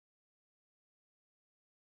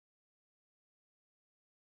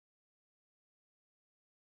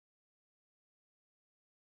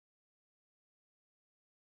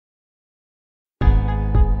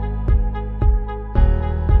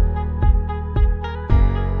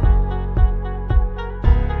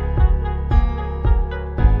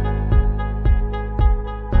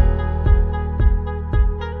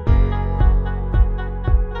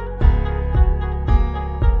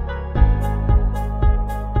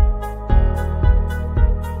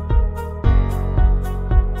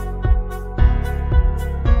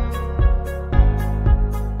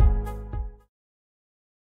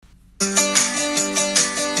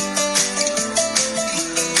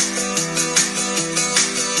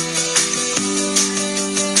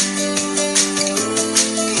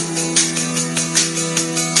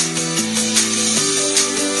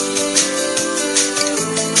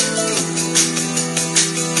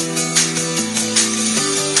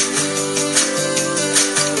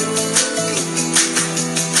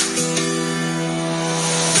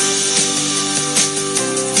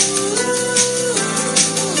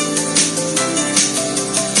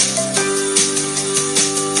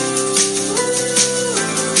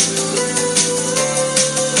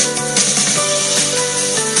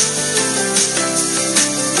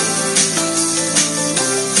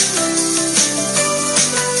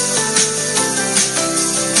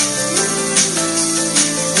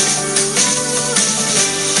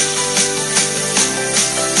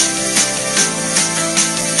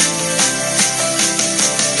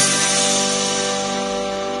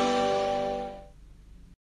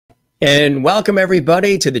And welcome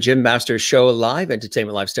everybody to the Jim Master Show Live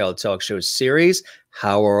Entertainment Lifestyle Talk Show series.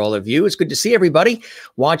 How are all of you? It's good to see everybody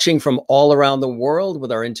watching from all around the world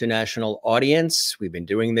with our international audience. We've been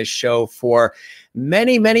doing this show for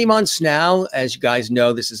many, many months now. As you guys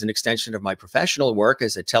know, this is an extension of my professional work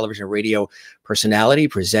as a television radio personality,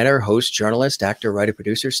 presenter, host, journalist, actor, writer,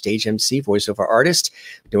 producer, stage MC, voiceover artist.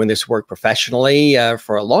 Doing this work professionally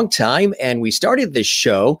for a long time. And we started this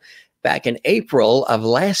show back in April of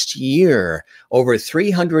last year, over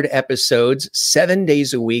 300 episodes, 7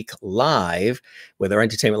 days a week live with our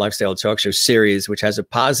Entertainment Lifestyle Talk Show series, which has a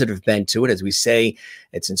positive bent to it. As we say,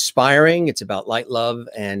 it's inspiring. It's about light, love,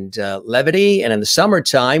 and levity. And in the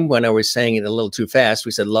summertime, when I was saying it a little too fast,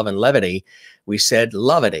 we said love and levity. We said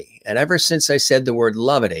lovity. And ever since I said the word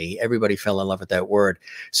lovity, everybody fell in love with that word.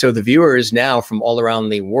 So the viewers now from all around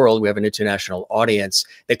the world, we have an international audience.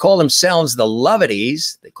 They call themselves the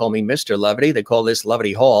Lovities. They call me Mr. Lovity. They call this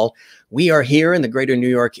Lovity Hall. We are here in the greater New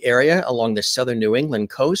York area along the southern New England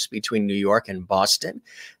coast between New York and Boston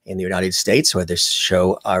in the United States, where this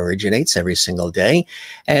show originates every single day.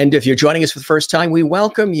 And if you're joining us for the first time, we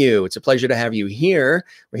welcome you. It's a pleasure to have you here.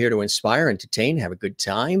 We're here to inspire, entertain, have a good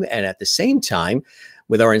time. And at the same time,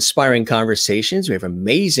 with our inspiring conversations, we have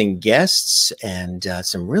amazing guests and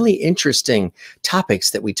some really interesting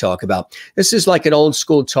topics that we talk about. This is like an old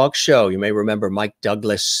school talk show. You may remember Mike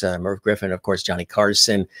Douglas, Merv Griffin, of course, Johnny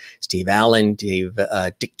Carson, Steve Allen,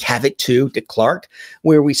 Dick Cavett too, Dick Clark,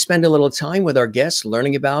 where we spend a little time with our guests,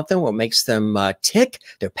 learning about them, what makes them tick,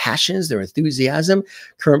 their passions, their enthusiasm,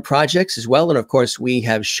 current projects as well. And of course, we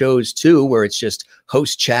have shows too, where it's just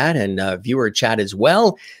host chat and viewer chat as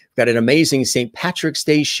well. Got an amazing St. Patrick's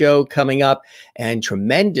Day show coming up and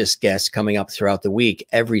tremendous guests coming up throughout the week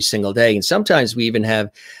every single day. And sometimes we even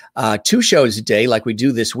have 2 shows a day like we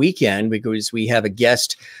do this weekend, because we have a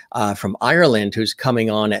guest from Ireland who's coming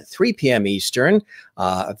on at 3 p.m. Eastern,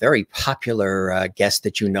 a very popular guest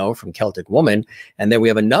that you know from Celtic Woman. And then we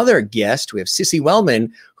have another guest. We have Sissy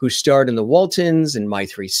Wellman, who starred in The Waltons and My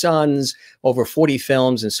Three Sons, over 40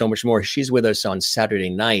 films and so much more. She's with us on Saturday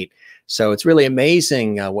night. So it's really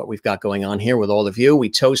amazing what we've got going on here with all of you. We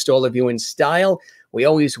toast all of you in style. We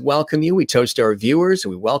always welcome you. We toast our viewers, and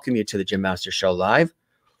we welcome you to the Jim Master Show Live.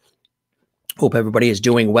 Hope everybody is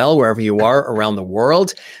doing well wherever you are around the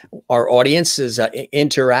world. Our audience is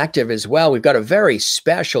interactive as well. We've got a very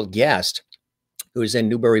special guest who's in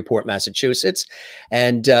Newburyport, Massachusetts.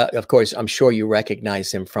 And of course, I'm sure you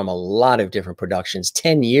recognize him from a lot of different productions.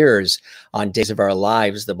 10 years on Days of Our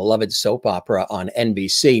Lives, the beloved soap opera on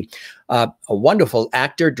NBC. A wonderful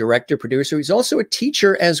actor, director, producer. He's also a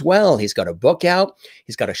teacher as well. He's got a book out.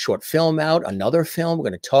 He's got a short film out, another film. We're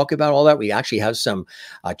going to talk about all that. We actually have some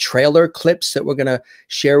trailer clips that we're going to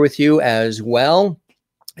share with you as well.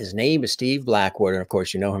 His name is Steve Blackwood, and of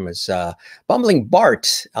course, you know him as Bumbling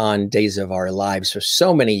Bart on Days of Our Lives for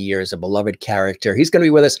so many years, a beloved character. He's going to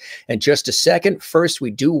be with us in just a second. First, we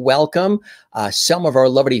do welcome some of our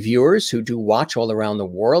lovely viewers who do watch all around the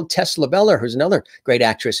world. Tess LaBella, who's another great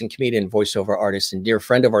actress and comedian, voiceover artist, and dear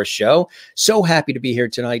friend of our show. So happy to be here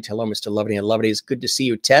tonight. Hello, Mr. Lovely and Lovely. It's good to see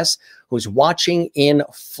you, Tess, who's watching in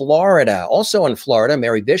Florida. Also in Florida,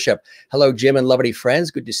 Mary Bishop. Hello, Jim and Lovely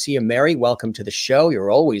friends. Good to see you, Mary. Welcome to the show.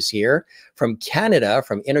 You're always here. From Canada,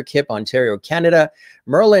 from Innerkip, Ontario, Canada,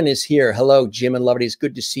 Merlin is here. Hello, Jim and Lovely. It's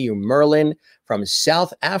good to see you, Merlin. From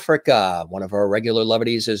South Africa, one of our regular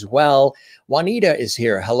Lovelies as well. Juanita is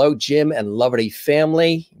here. Hello, Jim and Lovely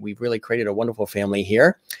family. We've really created a wonderful family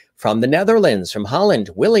here. From the Netherlands, from Holland,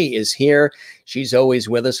 Willie is here. She's always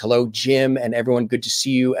with us. Hello, Jim, and everyone. Good to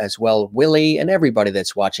see you as well, Willie, and everybody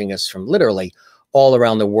that's watching us from literally all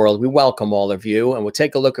around the world. We welcome all of you, and we'll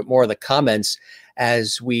take a look at more of the comments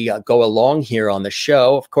as we go along here on the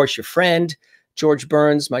show. Of course, your friend, George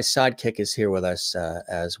Burns, my sidekick, is here with us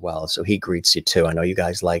as well. So he greets you too. I know you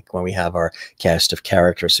guys like when we have our cast of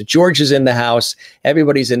characters. So George is in the house.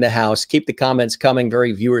 Everybody's in the house. Keep the comments coming.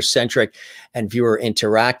 Very viewer-centric and viewer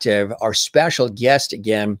interactive. Our special guest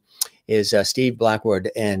again is Steve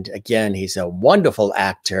Blackwood. And again, he's a wonderful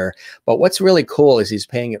actor. But what's really cool is he's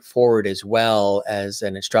paying it forward as well as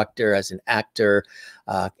an instructor, as an actor,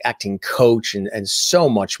 acting coach, and so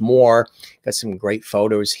much more. Got some great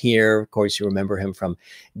photos here. Of course, you remember him from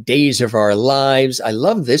Days of Our Lives. I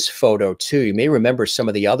love this photo too. You may remember some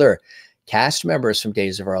of the other cast members from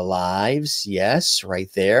Days of Our Lives. Yes,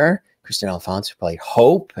 right there. Kristen Alfonso played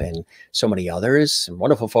Hope, and so many others. Some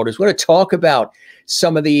wonderful photos. We're going to talk about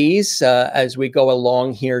some of these as we go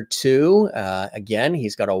along here too. Again,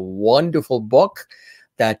 he's got a wonderful book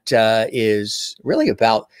that is really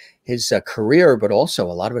about his career, but also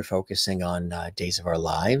a lot of it focusing on Days of Our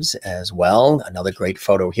Lives as well. Another great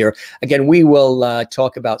photo here. Again, we will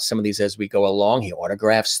talk about some of these as we go along. He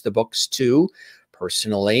autographs the books too,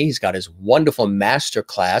 personally. He's got his wonderful master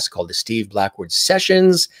class called the Steve Blackwood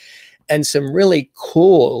Sessions, and some really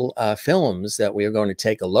cool films that we are going to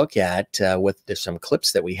take a look at with some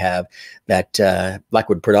clips that we have that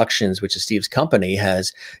Blackwood Productions, which is Steve's company,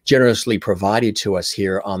 has generously provided to us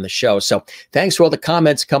here on the show. So thanks for all the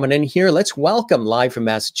comments coming in here. Let's welcome live from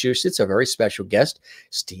Massachusetts, a very special guest,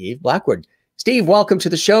 Steve Blackwood. Steve, welcome to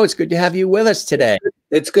the show. It's good to have you with us today.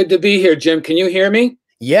 It's good to be here, Jim. Can you hear me?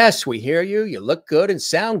 Yes, we hear you. You look good and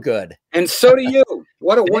sound good. And so do you.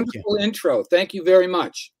 What a wonderful intro. Thank you very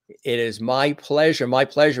much. It is my pleasure. My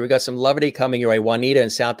pleasure. We got some levity coming your way. Juanita in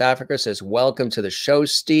South Africa says, welcome to the show,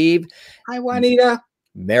 Steve. Hi, Juanita.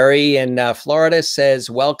 Mary in Florida says,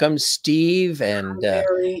 welcome, Steve. And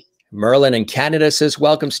Merlin in Canada says,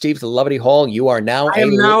 welcome, Steve, to the Levity Hall. You are now I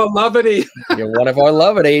am now a levity. You're one of our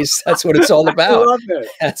levities. That's what it's all about. I love it.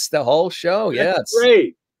 That's the whole show. Yeah, it's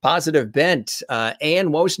great. Positive bent. Ann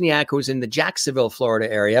Wozniak, who's in the Jacksonville,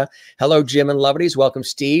 Florida area. Hello, Jim and Levities. Welcome,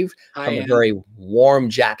 Steve, from a very warm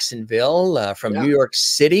Jacksonville, from New York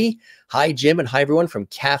City. Hi, Jim, and hi, everyone, from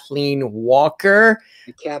Kathleen Walker.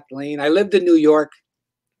 Hey, Kathleen. I lived in New York.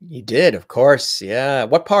 You did, of course. Yeah.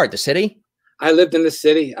 What part? The city? I lived in the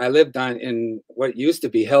city. I lived in what used to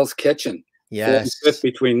be Hell's Kitchen. Yes.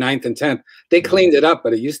 Between 9th and 10th. They cleaned it up,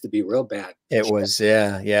 but it used to be real bad. It was,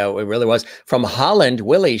 yeah, it really was. From Holland,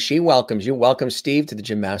 Willie, she welcomes you. Welcome, Steve, to the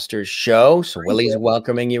Jim Masters show. So Willie's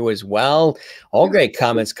welcoming you as well. All great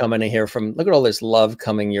comments coming in here from, look at all this love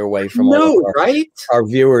coming your way from our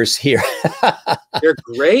viewers here. They're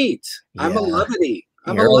great. I'm a levity.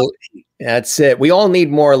 I'm a levity. That's it. We all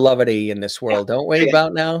need more levity in this world, don't we,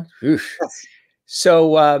 about now? Oof. Yes.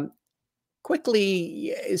 So,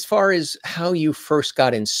 quickly, as far as how you first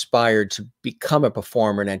got inspired to become a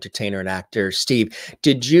performer and entertainer and actor, Steve,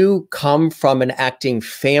 did you come from an acting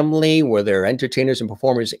family? Were there entertainers and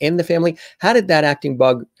performers in the family? How did that acting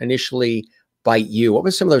bug initially bite you? What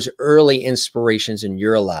were some of those early inspirations in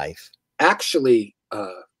your life? Actually,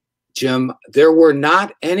 Jim, there were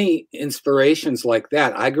not any inspirations like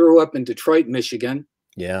that. I grew up in Detroit, Michigan.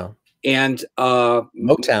 Yeah. And Motown.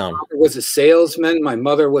 My father was a salesman. My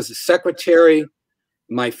mother was a secretary.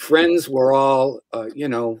 My friends were all,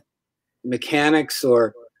 mechanics,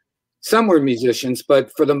 or some were musicians.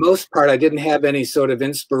 But for the most part, I didn't have any sort of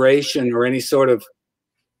inspiration or any sort of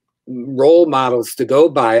role models to go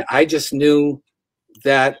by. I just knew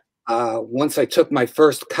that once I took my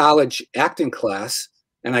first college acting class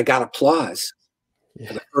and I got applause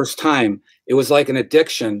for the first time, it was like an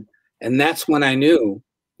addiction. And that's when I knew.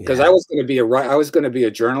 Because I was going to be a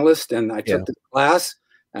journalist, and I took the class,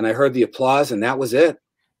 and I heard the applause, and that was it.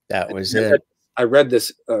 That was it. I read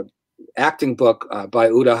this acting book by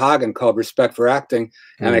Uta Hagen called Respect for Acting,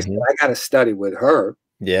 and I said, I got to study with her.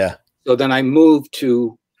 Yeah. So then I moved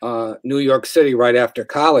to New York City right after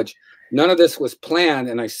college. None of this was planned,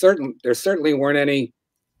 and there certainly weren't any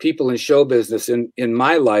people in show business in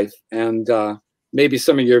my life, and maybe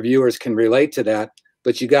some of your viewers can relate to that.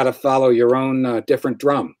 But you got to follow your own different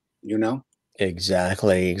drum, you know?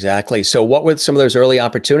 Exactly. So what were some of those early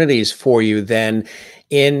opportunities for you then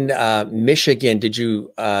in Michigan? Did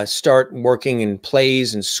you start working in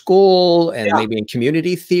plays in school and maybe in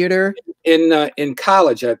community theater? In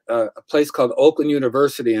college at a place called Oakland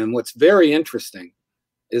University. And what's very interesting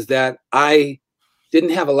is that I didn't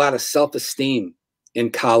have a lot of self-esteem in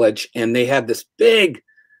college. And they had this big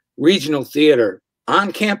regional theater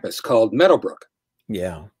on campus called Meadowbrook.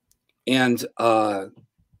 Yeah. And I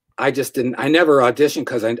never auditioned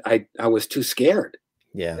because I was too scared.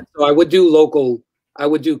 Yeah. And so I would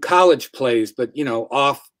do college plays, but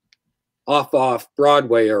off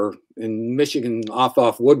Broadway, or in Michigan,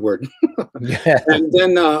 off Woodward. And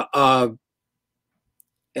then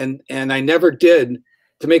and I never did.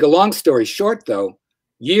 To make a long story short, though,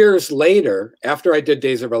 years later, after I did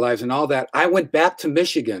Days of Our Lives and all that, I went back to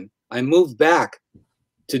Michigan. I moved back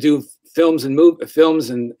to do films and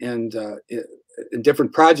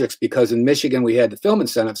different projects, because in Michigan we had the film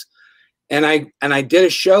incentives, and I did a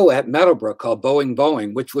show at Meadowbrook called Boeing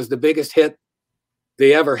Boeing, which was the biggest hit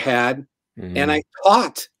they ever had. And I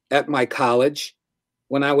taught at my college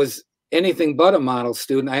when I was anything but a model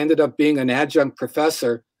student. I ended up being an adjunct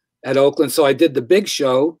professor at Oakland, so I did the big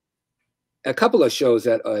show, a couple of shows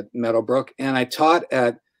at Meadowbrook, and I taught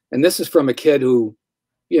and this is from a kid who,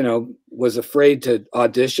 was afraid to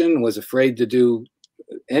audition, was afraid to do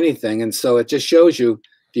anything. And so it just shows you,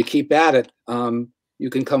 if you keep at it, you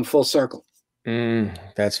can come full circle.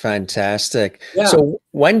 That's fantastic. Yeah, So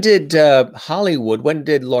when did Hollywood, when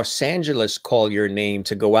did Los Angeles call your name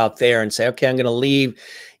to go out there and say, okay, I'm going to leave,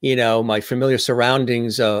 my familiar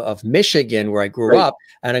surroundings of Michigan where I grew right. up,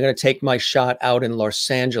 and I'm going to take my shot out in Los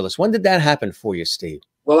Angeles. When did that happen for you, Steve?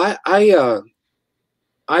 Well, I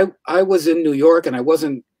was in New York, and I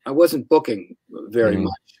wasn't booking very Mm,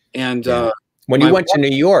 much. And yeah. When you my went to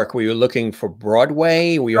New York, were you looking for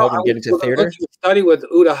Broadway? Were you I hoping to was get into theater? looking to study with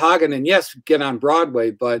Uta Hagen, and yes, get on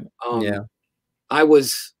Broadway. But Yeah. I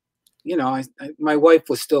was, my wife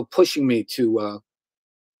was still pushing me to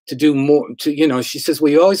do more. She says,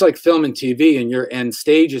 "Well, you always like film and TV, and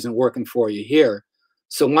stage isn't working for you here.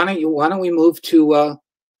 So why don't we move to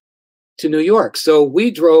New York?" So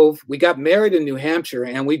we drove. We got married in New Hampshire,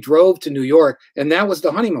 and we drove to New York, and that was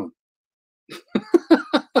the honeymoon.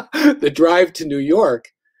 The drive to New York,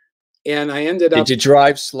 and I ended Did up you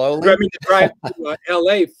drive I slowly? mean, to drive to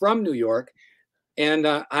LA from New York, and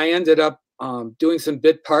I ended up doing some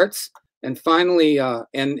bit parts, and finally,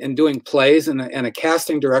 and doing plays, and a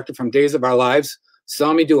casting director from Days of Our Lives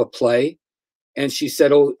saw me do a play, and she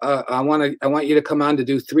said, "Oh, I want you to come on to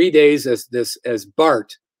do 3 days as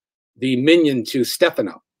Bart, the minion to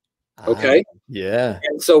Stefano." Ah, Okay, yeah.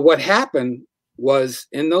 and so what happened was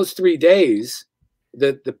in those 3 days,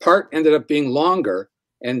 the part ended up being longer.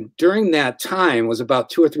 And during that time was about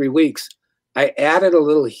 2 or 3 weeks. I added a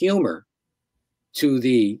little humor to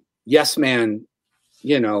the yes man.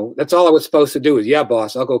 That's all I was supposed to do is, yeah,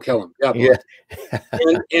 boss, I'll go kill him. Yeah, boss.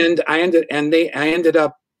 Yeah. And I ended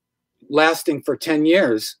up lasting for 10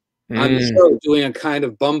 years on the Mm, show, doing a kind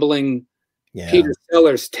of bumbling yeah. Peter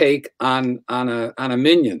Sellers take on a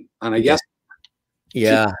minion, on a Yeah. yes to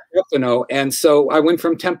Yeah. Stefano. And so I went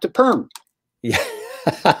from temp to perm. Yeah.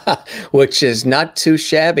 Which is not too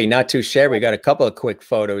shabby, not too shabby. We got a couple of quick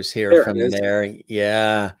photos here There it from is. there.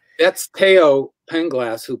 Yeah. That's Teo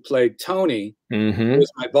Penglass, who played Tony, who Hmm.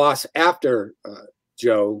 was my boss after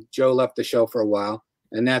Joe. Joe left the show for a while,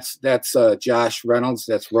 and that's Josh Reynolds.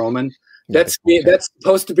 That's Roman. That's me. That's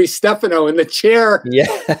supposed to be Stefano in the chair. Yeah.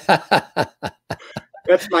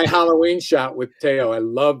 That's my Halloween shot with Teo. I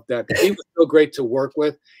loved that. He was so great to work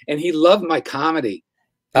with, and he loved my comedy.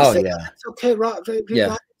 He Oh said, yeah. "That's okay, Rob,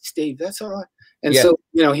 Yeah. Steve. That's all right." And Yeah. so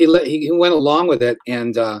he went along with it,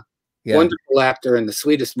 and Yeah. wonderful actor and the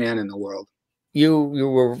sweetest man in the world. You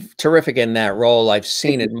were terrific in that role. I've Thank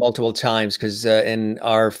seen you. it multiple times because in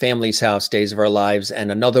our family's house, Days of Our Lives and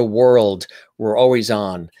Another World were always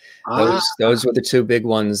on. Ah, Those were the two big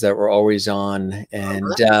ones that were always on, all and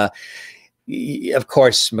right. of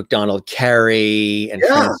course, McDonald Carey and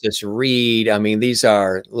Yeah. Francis Reed. I mean, these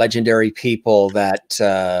are legendary people that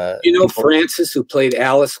people. Frances, who played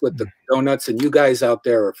Alice with the donuts, and you guys out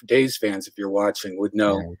there, or Days fans, if you're watching, would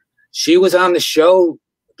know. Yeah, She was on the show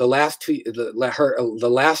the last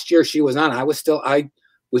year she was on. I was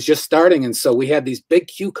just starting, and so we had these big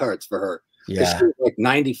cue cards for her because she yeah, was like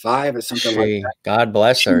 95 or something like that. God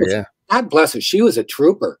bless She her. was, Yeah, God bless her. She was a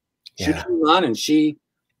trooper. She yeah. came on, and she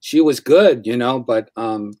was good, but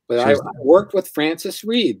I She's worked with Francis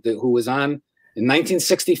Reed, who was on in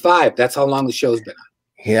 1965. That's how long the show's been on.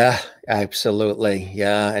 Yeah, absolutely.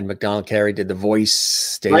 Yeah. And McDonald Carey did the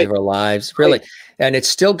voice, Days Right, of Our Lives, right. really. And it's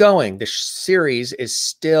still going. The series is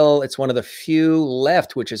still, it's one of the few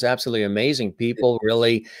left, which is absolutely amazing. People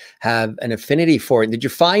really have an affinity for it. Did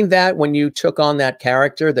you find that when you took on that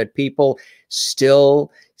character, that people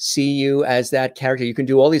still see you as that character? You can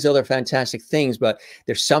do all these other fantastic things, but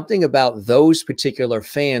there's something about those particular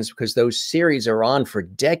fans, because those series are on for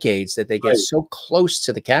decades, that they get Right. so close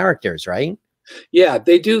to the characters, right? Yeah,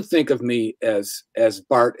 they do think of me as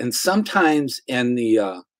Bart, and sometimes in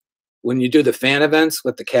the when you do the fan events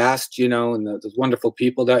with the cast, and the wonderful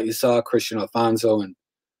people that you saw, Christian Alfonso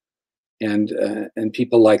and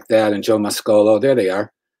people like that, and Joe Mascolo, there they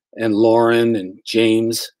are, and Lauren and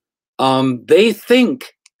James. They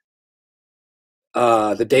think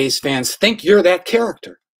the Days fans think you're that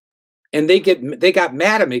character, and they got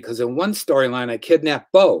mad at me because in one storyline I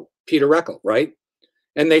kidnapped Bo, Peter Reckel, right?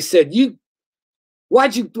 And they said,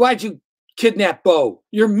 why'd you kidnap Bo?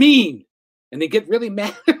 You're mean. And they get really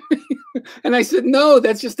mad at me. And I said, no,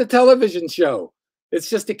 that's just a television show. It's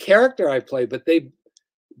just a character I play. But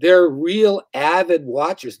they're real avid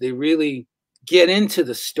watchers. They really get into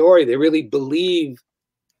the story. They really believe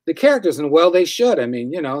the characters, and well, they should. I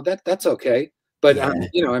mean, that's okay. But Yeah.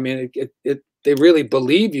 I mean, they really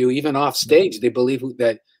believe you, even off stage. They believe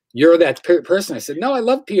that you're that person. I said, no, I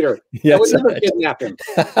love Peter. I would Yes. never kidnap him.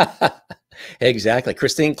 Exactly.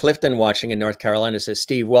 Christine Clifton watching in North Carolina says,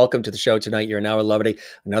 Steve, welcome to the show tonight. You're now a Lovetti.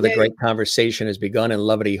 Another Yay. great conversation has begun in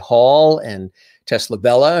Lovetti Hall. And Tesla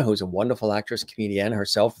Bella, who's a wonderful actress, comedian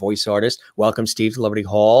herself, voice artist. Welcome, Steve, to Lovetti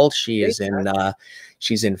Hall. She is in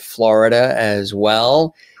she's in Florida as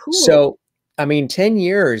well. Cool. So I mean, 10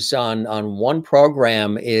 years on one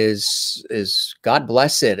program is God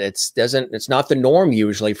bless it. It's not the norm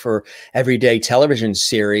usually for everyday television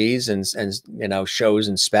series and you know, shows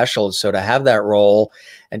and specials. So to have that role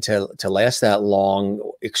and to last that long,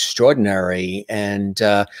 extraordinary. And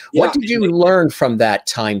what did you learn from that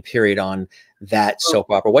time period on that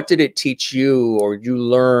soap opera? What did it teach you or you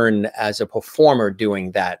learn as a performer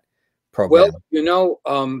doing that program? Well, you know,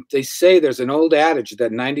 they say there's an old adage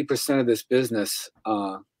that 90% of this business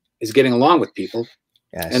is getting along with people.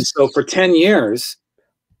 Yes. And so for 10 years,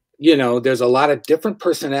 you know, there's a lot of different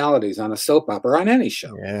personalities on a soap opera, on any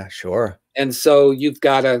show. Yeah, sure. And so you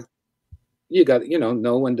got to, you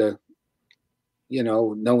know when to,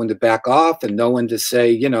 know when to back off and know when to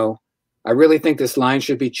say, you know, I really think this line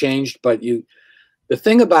should be changed. But the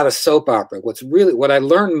thing about a soap opera, what I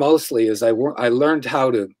learned mostly is I learned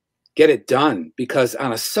how to get it done, because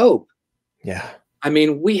on a soap, yeah, I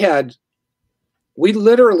mean, we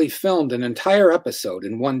literally filmed an entire episode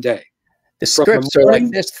in one day. The scripts are like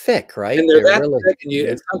this thick, right? And they're that thick,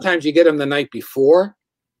 and sometimes you get them the night before,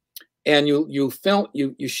 and you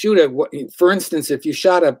shoot it. For instance, if you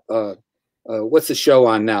shot what's the show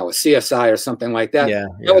on now, a CSI or something like that,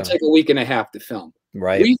 that would take a week and a half to film.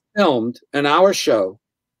 Right. We filmed an hour show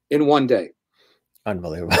in one day.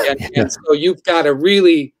 Unbelievable. And so you've got to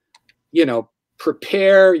really,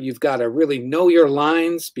 prepare. You've got to really know your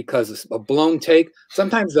lines, because it's a blown take.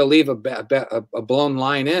 Sometimes they'll leave a blown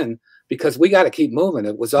line in because we got to keep moving.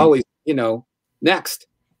 It was always, next,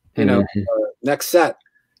 next set,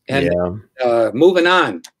 and moving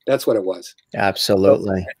on. That's what it was.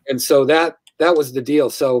 Absolutely. And so that was the deal.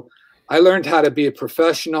 So I learned how to be a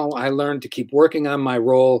professional. I learned to keep working on my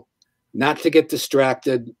role, not to get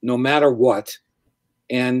distracted, no matter what.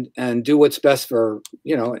 And do what's best for,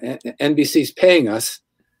 NBC's paying us.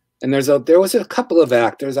 And there was a couple of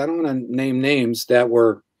actors, I don't want to name names, that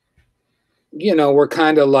were, were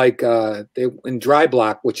kind of like they in dry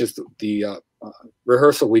block, which is the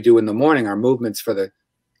rehearsal we do in the morning, our movements for the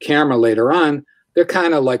camera later on. They're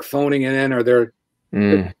kind of like phoning it in, or they're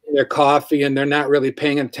their coffee, and they're not really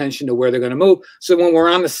paying attention to where they're going to move. So when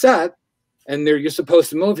we're on the set and you're supposed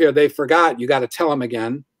to move here, they forgot. You got to tell them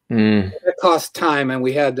again. That cost time, and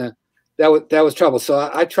we had to. That was trouble.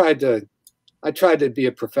 So I tried to be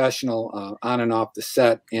a professional on and off the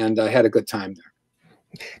set, and I had a good time there.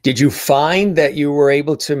 Did you find that you were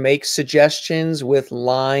able to make suggestions with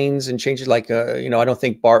lines and changes? Like, I don't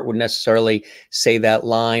think Bart would necessarily say that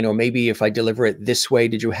line, or maybe if I deliver it this way.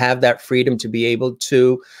 Did you have that freedom to be able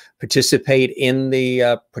to participate in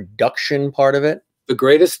the production part of it? The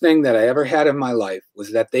greatest thing that I ever had in my life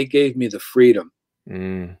was that they gave me the freedom,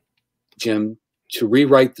 Jim, to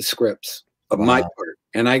rewrite the scripts of my part.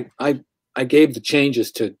 And I gave the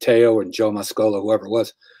changes to Teo and Joe Muscola, whoever it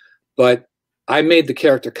was. But I made the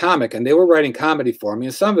character comic, and they were writing comedy for me,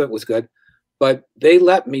 and some of it was good. But they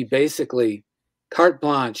let me basically carte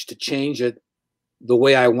blanche to change it the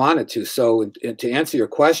way I wanted to. So to answer your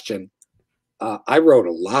question, I wrote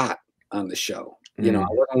a lot on the show. I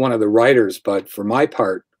wasn't one of the writers, but for my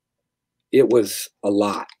part, it was a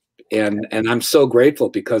lot. And I'm so grateful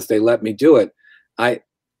because they let me do it.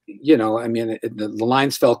 The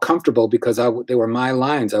lines felt comfortable because they were my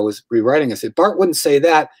lines. I was rewriting. I said, Bart wouldn't say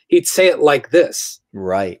that. He'd say it like this.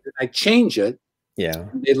 Right. I change it. Yeah.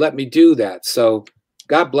 They let me do that. So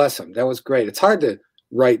God bless them. That was great. It's hard to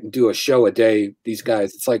write and do a show a day. These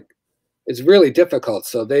guys, it's really difficult.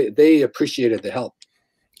 So they appreciated the help.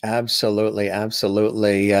 Absolutely.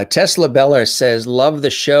 Absolutely. Tesla Bella says, love the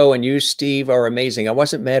show, and you, Steve, are amazing. I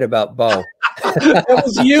wasn't mad about Bo. That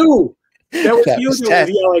was you. That was you that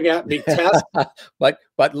was yelling at me, Tess.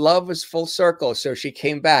 But love was full circle. So she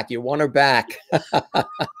came back. You won her back.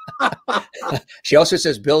 She also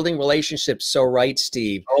says, building relationships. So right,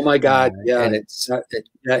 Steve. Oh my God. Yeah. And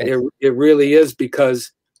it really is,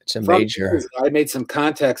 because it's a major. I made some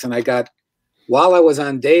contacts, and while I was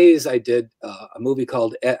on days, I did a movie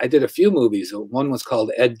called, I did a few movies. One was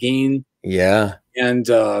called Ed Gein. Yeah. And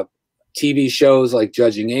TV shows like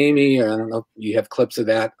Judging Amy, or I don't know if you have clips of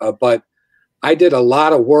that. But I did a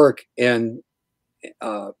lot of work, and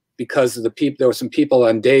because of there were some people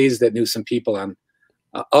on days that knew some people on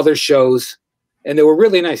other shows, and they were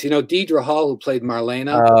really nice. Deidre Hall, who played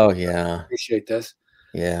Marlena. Oh, yeah. I appreciate this.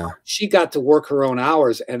 Yeah. She got to work her own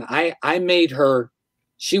hours, and I made her.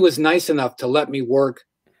 She was nice enough to let me work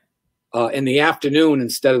in the afternoon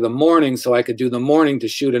instead of the morning, so I could do the morning to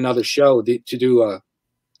shoot another show, to do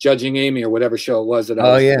Judging Amy or whatever show it was that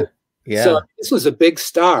I was doing. Yeah. So this was a big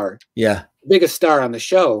star. Yeah. Biggest star on the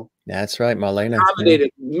show. That's right, Marlena. Accommodated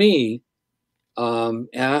me. And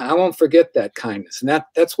I won't forget that kindness. And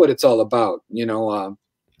that's what it's all about, you know,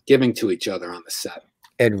 giving to each other on the set.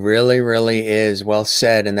 It really, really is. Well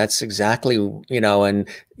said. And that's exactly, you know, and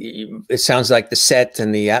it sounds like the set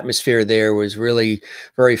and the atmosphere there was really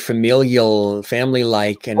very familial,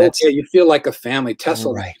 family-like. And that's, yeah, you feel like a family. Tessa,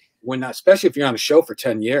 right. when, especially if you're on a show for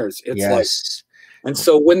 10 years, it's like, Yes. and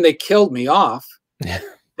so when they killed me off,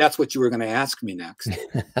 that's what you were going to ask me next.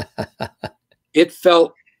 It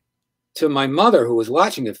felt, to my mother who was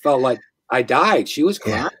watching, it felt like I died. She was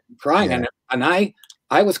crying. Yeah. And I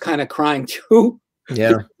was kind of crying too.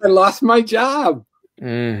 Yeah. I lost my job.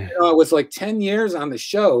 Mm. You know, I was like 10 years on the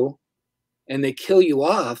show and they kill you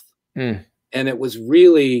off. Mm. And it was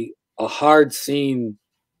really a hard scene.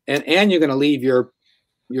 And you're going to leave your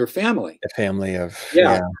family. The family of,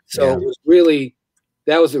 So it was really,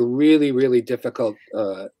 that was a really, really difficult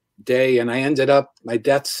day. And I ended up, my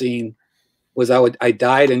death scene was I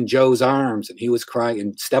died in Joe's arms and he was crying,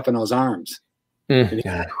 in Stefano's arms. And he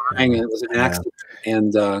was crying, and it was an accident.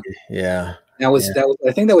 And that was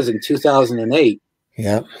I think that was in 2008.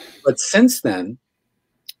 Yeah. But since then,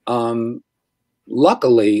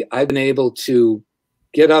 luckily, I've been able to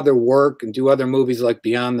get other work and do other movies like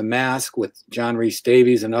Beyond the Mask with John Rhys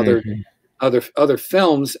Davies and other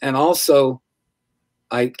films. And also,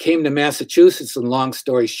 I came to Massachusetts, and long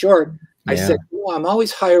story short, I said, oh, I'm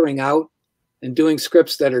always hiring out and doing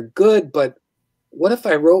scripts that are good, but what if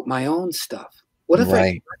I wrote my own stuff? What if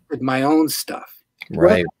I directed my own stuff?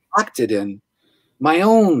 What if I acted in my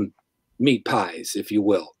own meat pies, if you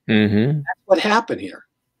will? That's what happened here.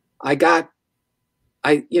 I'm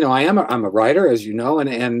a writer, as you know,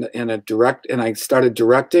 and I started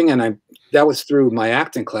directing, and that was through my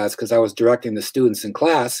acting class, because I was directing the students in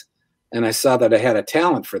class, and I saw that I had a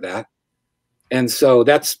talent for that. And so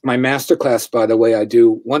that's my master class, by the way. I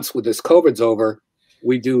do, once with this COVID's over,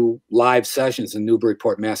 we do live sessions in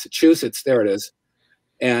Newburyport, Massachusetts. There it is.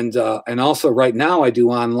 And also right now I do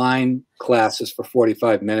online classes for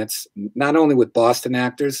 45 minutes, not only with Boston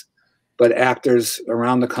actors, but actors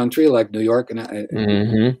around the country, like New York and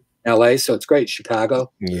LA. So it's great.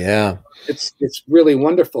 Chicago. Yeah. It's really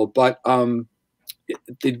wonderful. But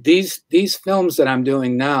these films that I'm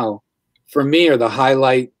doing now, for me, are the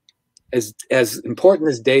highlight. As important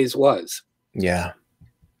as Days was. Yeah.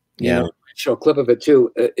 Yeah. You know, I show a clip of it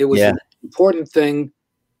too. It was an important thing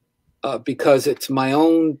because it's my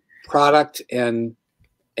own product and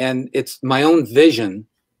it's my own vision.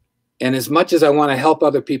 And as much as I want to help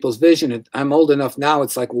other people's vision, I'm old enough now.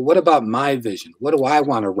 It's like, well, what about my vision? What do I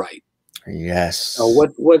want to write? Yes. So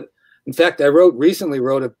what, in fact, I recently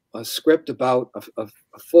wrote a script about a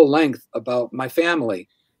full length about my family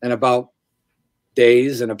and about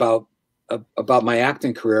Days and about my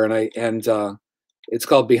acting career, and it's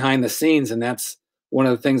called Behind the Scenes, and that's one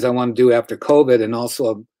of the things I want to do after COVID, and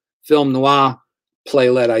also a film noir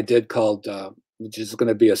playlet I did called, which is going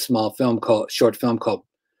to be a short film called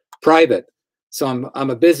Private. So I'm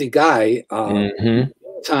a busy guy.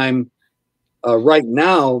 Right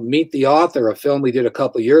now, Meet the Author, a film we did a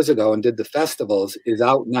couple years ago and did the festivals, is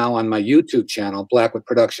out now on my YouTube channel, Blackwood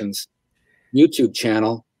Productions YouTube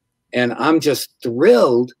channel, and I'm just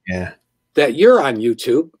thrilled. Yeah. That you're on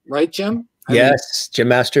YouTube, right, Jim? Yes, Jim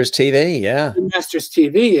Masters TV. Yeah, Jim Masters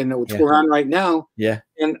TV, and which we're on right now. Yeah,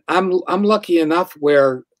 and I'm lucky enough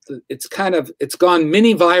where it's gone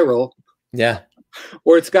mini viral. Yeah,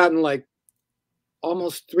 where it's gotten like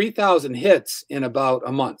almost 3,000 hits in about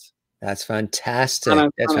a month. That's fantastic.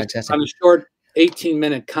 That's fantastic. On a short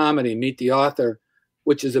 18-minute comedy, Meet the Author,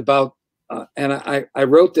 which is about, and I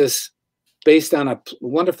wrote this based on a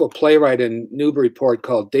wonderful playwright in Newburyport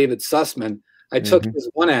called David Sussman. I took his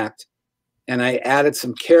one act and I added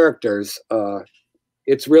some characters.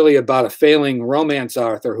 It's really about a failing romance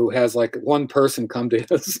author who has like one person come to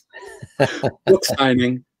his book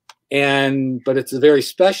signing, but it's a very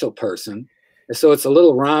special person. So it's a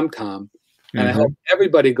little rom-com. And I hope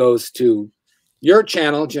everybody goes to your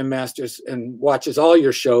channel, Jim Masters, and watches all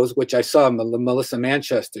your shows, which I saw the Melissa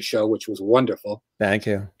Manchester show, which was wonderful. Thank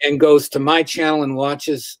you. And goes to my channel and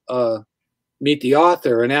watches Meet the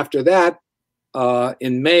Author. And after that,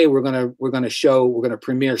 in May, we're gonna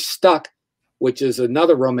premiere Stuck, which is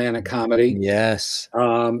another romantic comedy. Yes.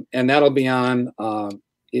 And that'll be on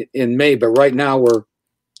in May. But right now we're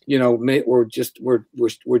just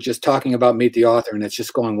talking about Meet the Author, and it's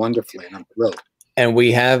just going wonderfully, and I'm thrilled. And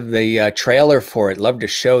we have the trailer for it. Love to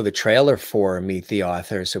show the trailer for Meet the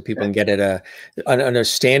Author so people can get an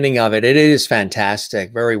understanding of it. It is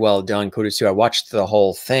fantastic. Very well done. Kudos to you. I watched the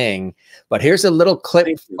whole thing. But here's a little clip,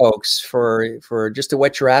 folks, for just to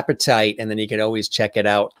whet your appetite, and then you can always check it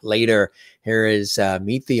out later. Here is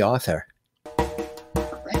Meet the Author.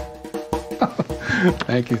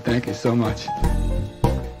 Thank you so much.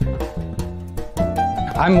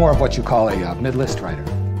 I'm more of what you call a mid-list writer.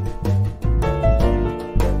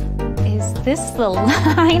 Is this the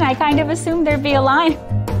line? I kind of assumed there'd be a line.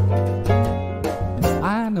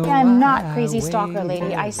 I'm not crazy stalker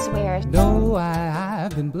lady, I swear. No,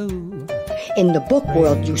 I've been blue. In the book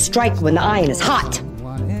world, you strike when the iron is hot.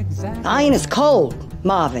 The iron is cold,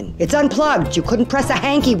 Marvin. It's unplugged. You couldn't press a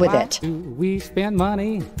hanky with it. We spend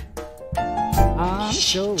money. I'm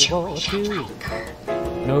sure too.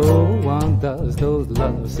 No one does those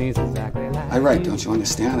love scenes exactly like I write, don't you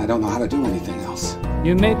understand? I don't know how to do anything else.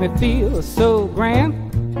 You make me feel so grand.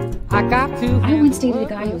 I got to. I once dated a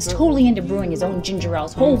guy who was totally into brewing his own ginger ale.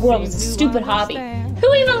 His whole world was a stupid hobby.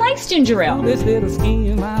 Who even likes ginger ale? This little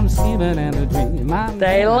scheme I'm scheming and a dream.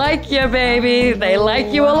 They like you, baby. They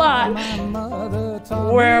like you a lot.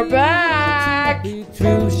 We're back.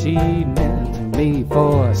 True, she meant me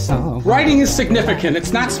for some. Writing is significant.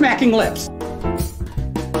 It's not smacking lips.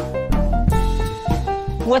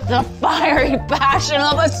 With the fiery passion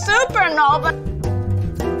of a supernova.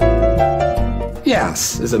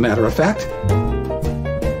 Yes, as a matter of fact.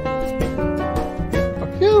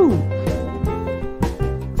 Phew.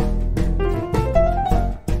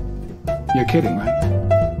 You're kidding, right?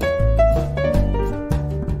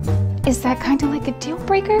 Is that kind of like a deal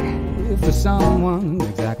breaker? For someone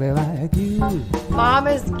exactly like you. Mom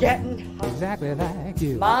is getting hot. Exactly like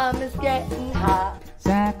you. Mom is getting hot.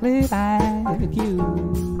 Exactly like you.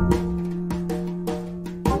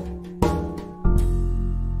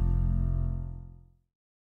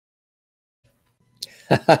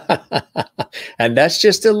 And that's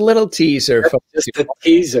just a little teaser. Just a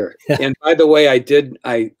teaser. And by the way, they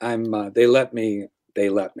let me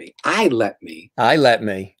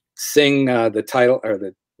sing the title or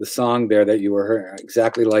the song there that you were hearing,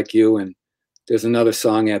 Exactly Like You, and there's another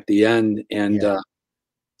song at the end, and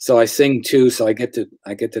so I sing too. So I get to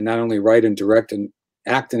not only write and direct and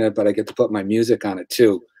act in it, but I get to put my music on it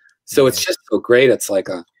too. So it's just so great. It's like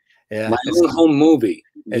my own home movie.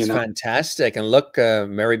 It's fantastic. And look,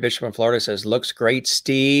 Mary Bishop in Florida says, looks great,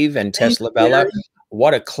 Steve. And Tess Labella,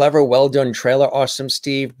 what a clever, well done trailer. Awesome,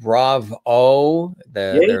 Steve. Bravo.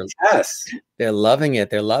 They're loving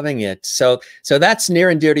it. They're loving it. So that's near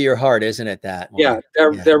and dear to your heart, isn't it? That one? Yeah,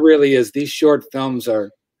 there really is. These short films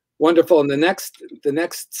are wonderful. And the next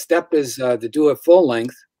step is to do a full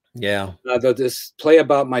length. Yeah. This play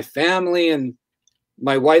about my family, and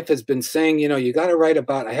my wife has been saying, you got to write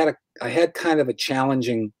about. I had kind of a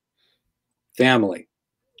challenging family,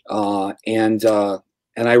 and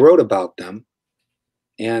I wrote about them,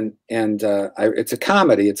 and it's a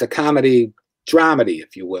comedy. It's a comedy dramedy,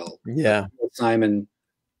 if you will. Yeah. Simon,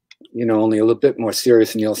 only a little bit more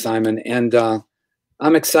serious than Neil Simon, and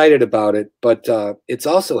I'm excited about it. But it's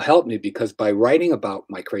also helped me because by writing about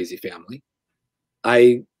my crazy family,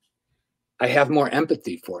 I have more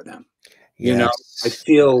empathy for them. Yes. I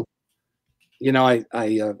feel, I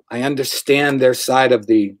understand their side of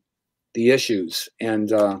the issues,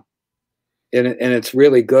 and it's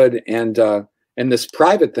really good. And this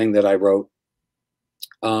private thing that I wrote,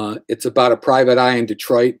 it's about a private eye in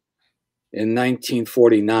Detroit in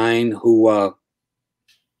 1949 who was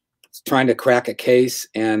trying to crack a case,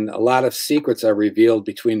 and a lot of secrets are revealed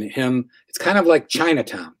between him. It's kind of like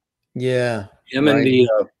Chinatown. Yeah. Him and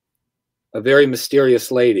a very mysterious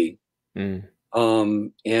lady. Mm.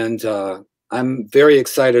 And I'm very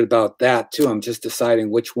excited about that too. I'm just deciding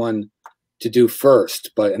which one to do first,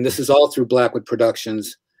 and this is all through Blackwood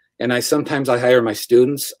Productions. And sometimes I hire my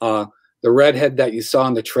students. The redhead that you saw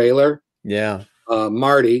in the trailer,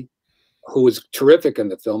 Marty, who was terrific in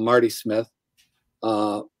the film, Marty Smith,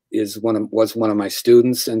 was one of my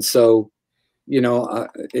students. And so,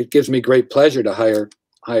 it gives me great pleasure to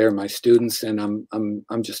hire my students, and I'm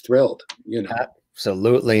just thrilled,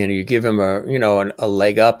 Absolutely. And you give him a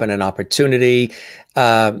leg up and an opportunity.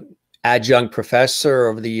 Adjunct professor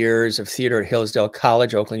over the years of theater at Hillsdale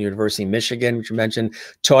College, Oakland University, Michigan, which you mentioned,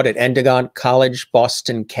 taught at Endicott College,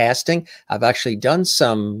 Boston Casting. I've actually done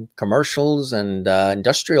some commercials and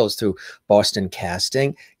industrials through Boston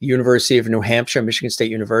Casting, University of New Hampshire, Michigan State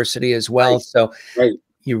University as well. Right. So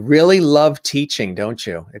you really love teaching, don't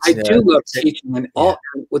you? I do love teaching. And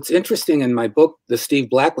what's interesting in my book, The Steve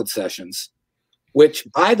Blackwood Sessions, which,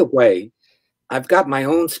 by the way, I've got my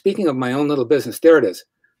own, speaking of my own little business, there it is.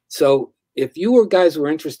 So if you guys were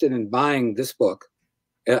interested in buying this book,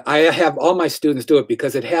 I have all my students do it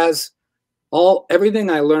because it has everything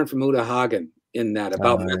I learned from Uta Hagen in that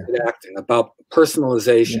about method acting, about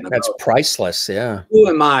personalization. That's about priceless. Yeah. who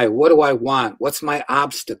am I? What do I want? What's my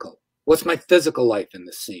obstacle? What's my physical life in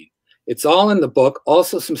the scene? It's all in the book.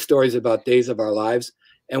 Also some stories about days of our lives.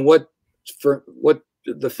 And what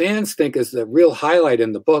the fans think is the real highlight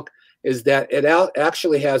in the book is that it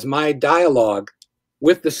actually has my dialogue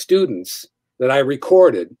with the students that I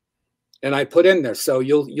recorded and I put in there. So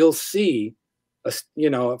you'll see, you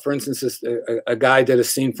know, for instance, a guy did a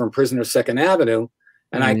scene from Prisoner Second Avenue,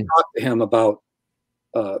 and I talked to him about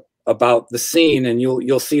the scene, and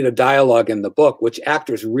you'll see the dialogue in the book, which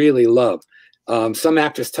actors really love. Some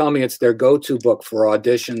actors tell me it's their go-to book for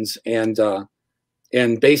auditions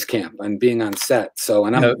and base camp and being on set. So,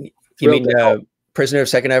 and you mean Prisoner of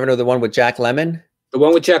Second Avenue, the one with Jack Lemmon? The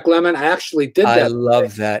one with Jack Lemmon, I actually did that. I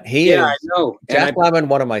love that. I know. Jack Lemmon,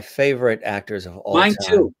 one of my favorite actors of all time. Mine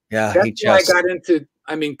too. Yeah, that's why I got into.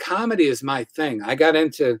 I mean, comedy is my thing. I got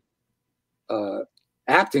into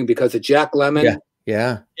acting because of Jack Lemmon.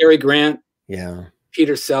 Yeah. Cary Grant. Yeah.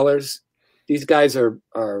 Peter Sellers. These guys are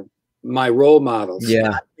my role models.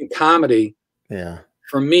 Yeah. Comedy. Yeah.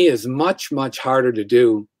 For me, is much harder to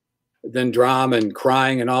do than drama and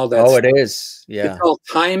crying and all that. Oh, stuff. it is. Yeah. It's all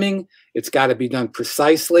timing. It's got to be done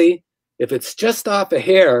precisely. If it's just off a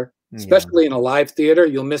hair, especially in a live theater,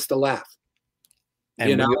 you'll miss the laugh. And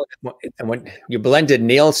you know, when you blended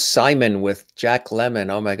Neil Simon with Jack Lemmon,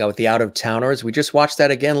 oh my God, with the Out of Towners, we just watched that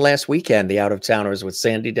again last weekend. The Out of Towners with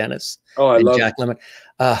Sandy Dennis. Oh, I love Jack Lemmon.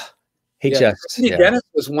 Sandy Dennis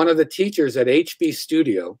was one of the teachers at HB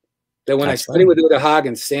Studio. That when I studied with Uta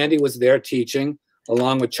Hagen, Sandy was there teaching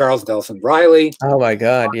along with Charles Delson Riley. Oh my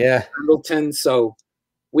God, yeah. Pendleton. So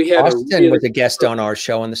we had Austin was a guest on our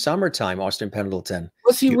show in the summertime. Austin Pendleton.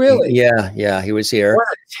 Was he really? Yeah, he was here. What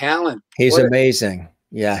a talent! He's amazing.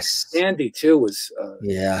 Yes. Sandy too was.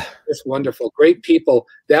 Just wonderful. Great people.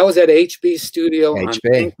 That was at HB Studio on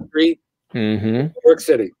Main Street, New York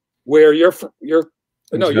City, where you're from. You're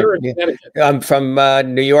in Connecticut. I'm from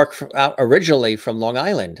New York, originally from Long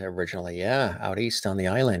Island. Out east on the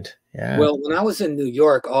island. Yeah. Well, when I was in New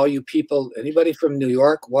York, all you people, anybody from New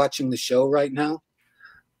York watching the show right now,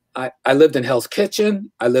 I lived in Hell's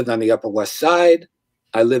Kitchen. I lived on the Upper West Side.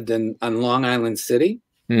 I lived on Long Island City.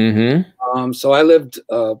 So I lived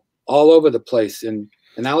all over the place, and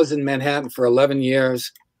I was in Manhattan for 11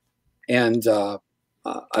 years, and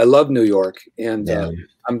I love New York, and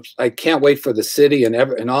I can't wait for the city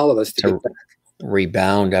and all of us to get back.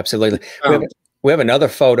 Rebound. Absolutely. We have another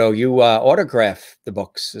photo. You autograph the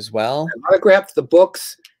books as well. I autographed the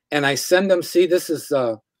books, and I send them. See, this is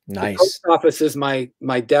nice. The post office is my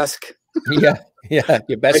desk. Yeah,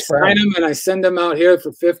 your best friend. I sign them and I send them out here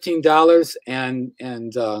for $15, and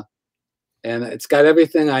it's got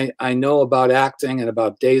everything I know about acting and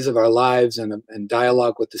about days of our lives and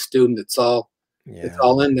dialogue with the student. It's all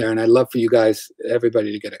in there, and I'd love for you guys,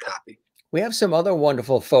 everybody, to get a copy. We have some other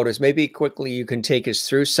wonderful photos. Maybe quickly you can take us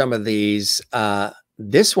through some of these.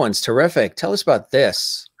 This one's terrific. Tell us about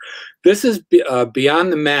this. This is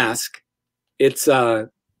Beyond the Mask. It's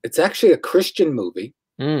actually a Christian movie.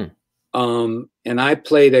 And I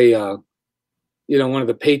played one of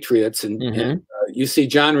the patriots, and you see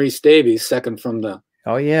John Rhys Davies, second from the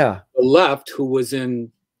left, who was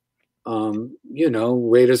in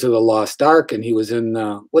Raiders of the Lost Ark, and he was in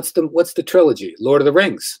what's the trilogy, Lord of the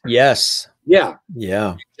Rings. Yes. Yeah.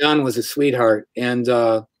 John was a sweetheart, and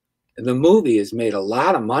the movie has made a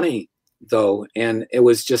lot of money though, and it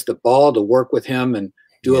was just a ball to work with him and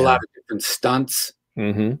do a lot of different stunts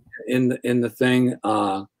in the thing.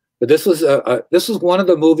 But this was one of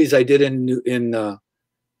the movies I did in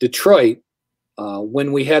Detroit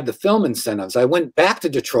when we had the film incentives. I went back to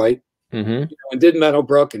Detroit and did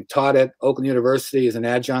Meadowbrook and taught at Oakland University as an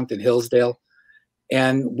adjunct in Hillsdale.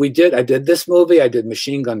 And I did this movie. I did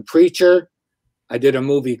Machine Gun Preacher. I did a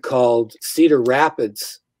movie called Cedar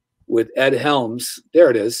Rapids with Ed Helms.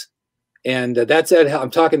 There it is. And that's Ed.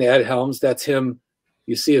 I'm talking to Ed Helms. That's him.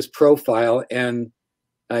 You see his profile. And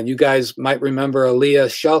you guys might remember Aaliyah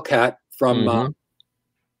Shellcat from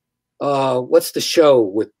what's the show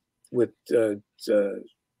with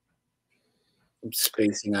I'm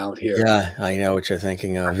spacing out here. Yeah, I know what you're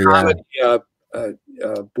thinking of. Comedy,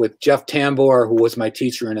 with Jeff Tambor, who was my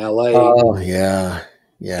teacher in LA. Oh yeah.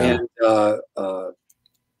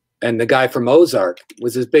 And the guy from Ozark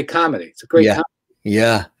was his big comedy. It's a great comedy.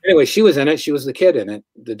 Yeah. Anyway, she was in it. She was the kid in it,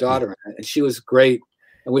 the daughter in it, and she was great.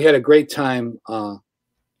 And we had a great time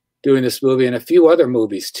doing this movie and a few other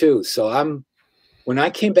movies too. So I'm when I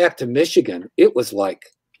came back to Michigan, it was like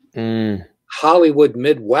Mm. Hollywood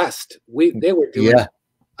Midwest. They were doing. Yeah.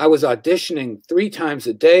 I was auditioning 3 times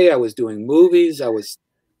a day. I was doing movies. I was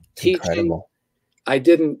teaching. Incredible. I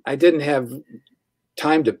didn't have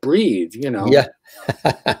time to breathe, you know. Yeah.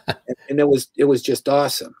 And it was just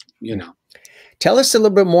awesome, you know. Tell us a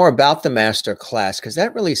little bit more about the master class, because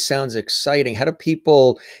that really sounds exciting. How do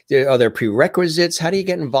people, are there prerequisites? How do you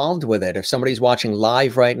get involved with it? If somebody's watching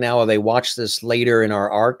live right now, or they watch this later in our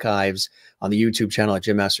archives on the YouTube channel at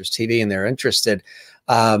Gym Masters TV and they're interested,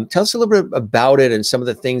 tell us a little bit about it and some of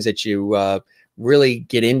the things that you really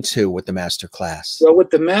get into with the master class. Well, with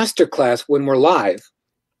the master class, when we're live,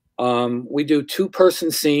 we do 2-person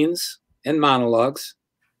scenes and monologues.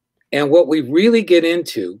 And what we really get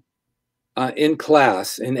into in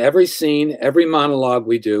class, in every scene, every monologue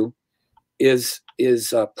we do, is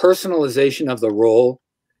personalization of the role.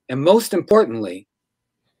 And most importantly,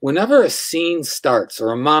 whenever a scene starts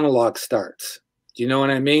or a monologue starts, do you know what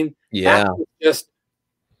I mean? Yeah. Just,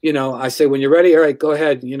 you know, I say, when you're ready, all right, go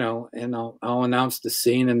ahead, you know, and I'll announce the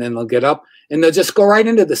scene, and then they'll get up and they'll just go right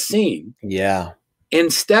into the scene. Yeah.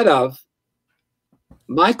 Instead of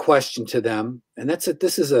my question to them, and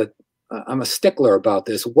I'm a stickler about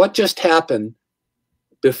this. What just happened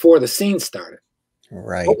before the scene started?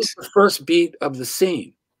 Right. What was the first beat of the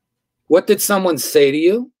scene? What did someone say to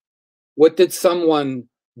you? What did someone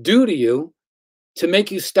do to you to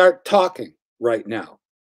make you start talking right now?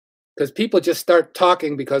 Because people just start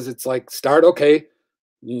talking because it's like, okay,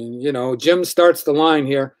 you know, Jim starts the line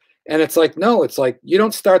here. And it's like, no, it's like you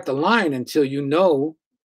don't start the line until you know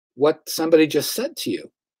what somebody just said to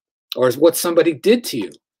you or what somebody did to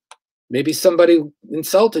you. Maybe somebody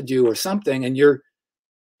insulted you or something, and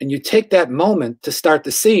you take that moment to start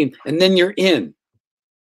the scene, and then you're in,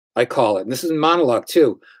 I call it. And this is monologue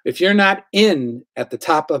too. If you're not in at the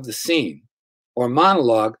top of the scene or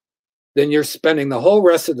monologue, then you're spending the whole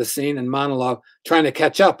rest of the scene and monologue trying to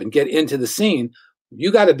catch up and get into the scene.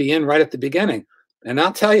 You got to be in right at the beginning. And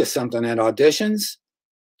I'll tell you something, at auditions,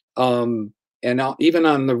 and even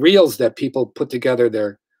on the reels that people put together,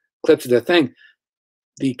 their clips of their thing,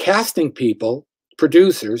 the casting people,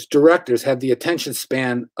 producers, directors have the attention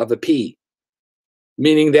span of a pea,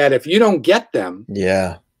 meaning that if you don't get them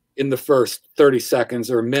in the first 30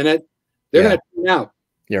 seconds or a minute, they're going to tune out.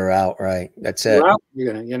 You're out, right? That's You're it. Out.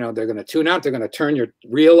 You're gonna, you know, they're going to tune out. They're going to turn your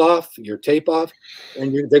reel off, your tape off,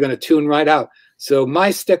 and they're going to tune right out. So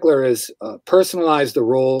my stickler is personalize the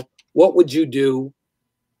role. What would you do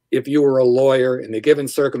if you were a lawyer in the given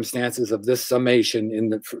circumstances of this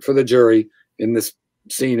summation for the jury in this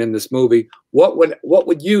scene in this movie? What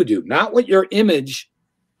would you do? Not what your image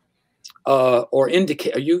or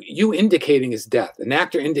indicate you indicating is death. An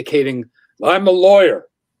actor indicating, I'm a lawyer,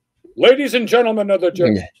 ladies and gentlemen of the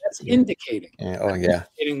jury. That's indicating.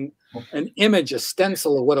 Indicating an image, a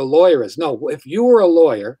stencil of what a lawyer is. No, if you were a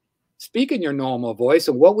lawyer, speak in your normal voice,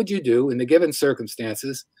 and what would you do in the given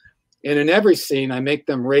circumstances? And in every scene, I make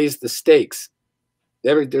them raise the stakes.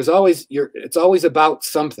 It's always about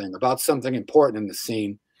something important in the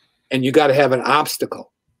scene, and you got to have an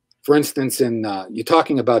obstacle. For instance, you're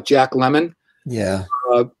talking about Jack Lemmon. Yeah.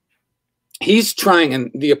 He's trying in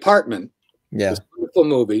The Apartment. Yeah. This wonderful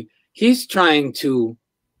movie. He's trying to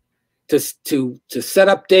set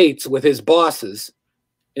up dates with his bosses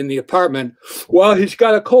in the apartment while he's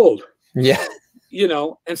got a cold. Yeah. You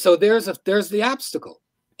know, and so there's the obstacle.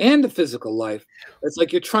 And the physical life. It's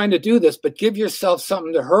like you're trying to do this, but give yourself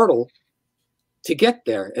something to hurdle to get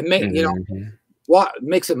there, and make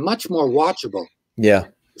makes it much more watchable. Yeah,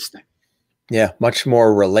 yeah, much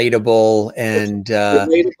more relatable and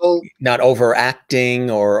not overacting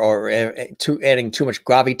or adding too much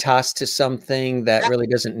gravitas to something that really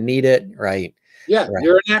doesn't need it. Right. Yeah, right.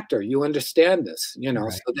 You're an actor. You understand this. You know,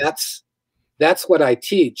 so that's what I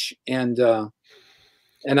teach, and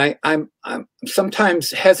I'm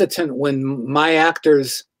sometimes hesitant when my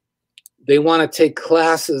actors, they want to take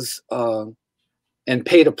classes and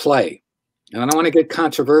pay to play. And I don't want to get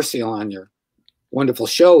controversial on your wonderful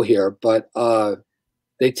show here, but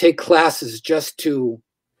they take classes just to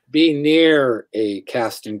be near a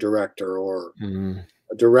casting director or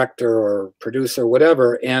a director or producer,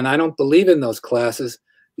 whatever. And I don't believe in those classes.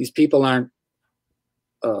 These people aren't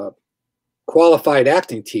qualified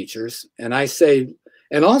acting teachers. And I say,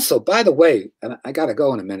 and also, by the way, and I got to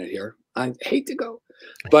go in a minute here. I hate to go,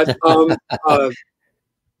 but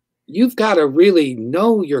you've got to really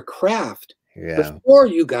know your craft before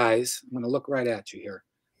you guys. I'm going to look right at you here.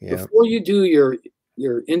 Before you do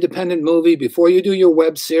your independent movie, before you do your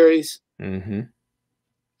web series,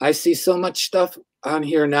 I see so much stuff on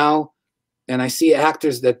here now, and I see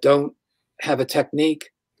actors that don't have a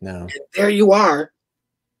technique. No. And there you are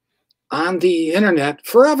on the internet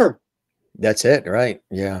forever. That's it, right?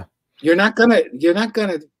 Yeah. You're not gonna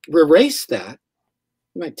erase that.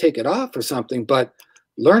 You might take it off or something, but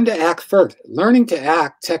learn to act first. Learning to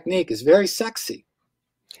act technique is very sexy.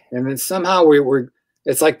 And then somehow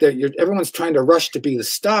it's like everyone's trying to rush to be the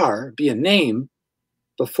star, be a name,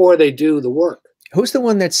 before they do the work. Who's the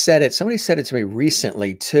one that said it? Somebody said it to me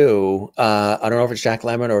recently too. I don't know if it's Jack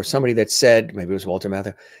Lemmon or somebody that said, maybe it was Walter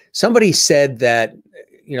Matthau. Somebody said that,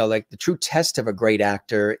 you know, like the true test of a great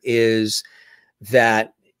actor is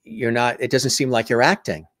that it doesn't seem like you're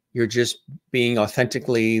acting. You're just being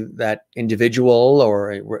authentically that individual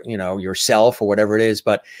or, you know, yourself or whatever it is.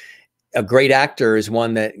 But a great actor is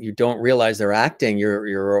one that you don't realize they're acting.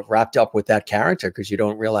 You're wrapped up with that character because you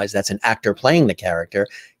don't realize that's an actor playing the character.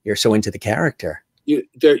 You're so into the character. You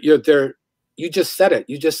just said it.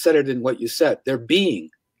 You just said it in what you said. They're being.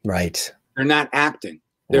 Right. They're not acting.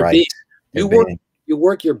 They're right. being. You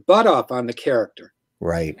work your butt off on the character.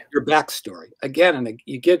 Right. Your backstory. Again, and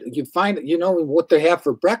you find, you know, what they have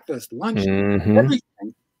for breakfast, lunch,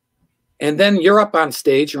 everything. And then you're up on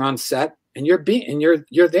stage, you're on set, and you're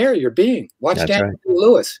there, you're being. Watch Daniel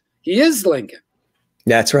Lewis. He is Lincoln.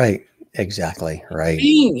 That's right. Exactly. Right.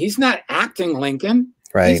 He's not acting Lincoln.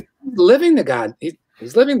 Right. He's living the God.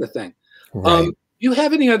 He's living the thing. Right. You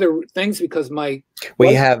have any other things? Because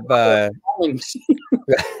we have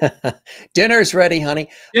dinner's ready, honey.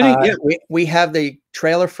 We have the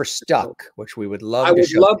trailer for Stuck, which we would love.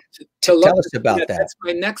 Love to tell us about that. That's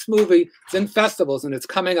my next movie. It's in festivals and it's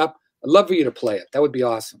coming up. I'd love for you to play it. That would be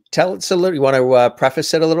awesome. Tell us a little. You want to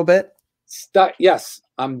preface it a little bit? Yes,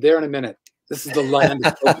 I'm there in a minute. This is the land.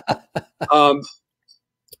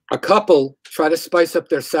 A couple try to spice up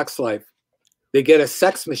their sex life. They get a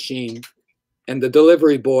sex machine, and the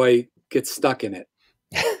delivery boy gets stuck in it.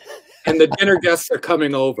 And the dinner guests are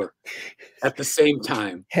coming over at the same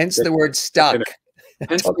time. Hence the word stuck.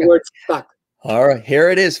 Hence the word stuck. All right, here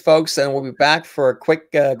it is, folks. And we'll be back for a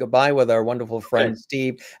quick goodbye with our wonderful friend,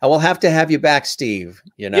 Steve. And we'll have to have you back, Steve.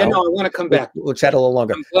 You know? Yeah, no, I want to come back. We'll chat a little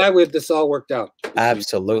longer. I'm glad we have this all worked out.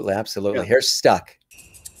 Absolutely, absolutely. Yeah. Here's Stuck.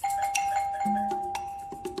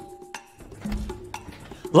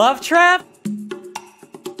 Love trap?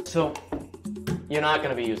 So, you're not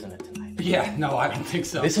going to be using it tonight? Yeah, no, I don't think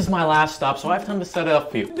so. This is my last stop, so I have time to set it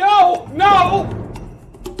up for you. No! No!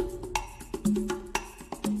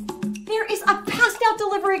 There is a passed-out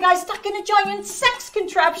delivery guy stuck in a giant sex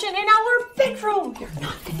contraption in our bedroom. You're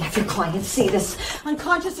not going to have your clients see this.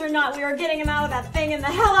 Unconscious or not, we are getting him out of that thing and the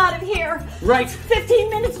hell out of here. Right. 15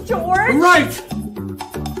 minutes, George. Right!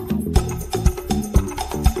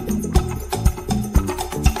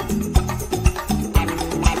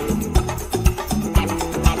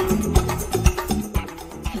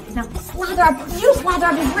 You slather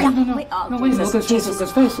up his wrist. No, wait a minute. Look at his face. Look at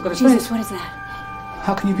his face. Look at his face. What is that?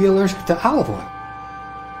 How can you be allergic to olive oil?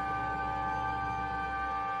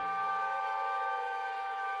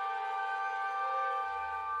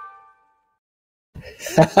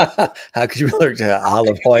 How could you be allergic to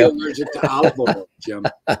olive oil? Allergic to olive oil, Jim.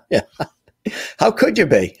 Yeah. How could you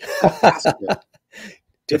be?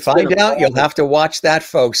 To find out, you'll have to watch that,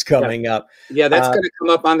 folks, coming up. Yeah, that's going to come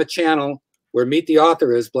up on the channel where Meet the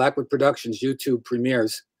Author is, Blackwood Productions YouTube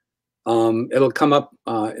premieres. It'll come up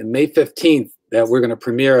in May 15th that we're going to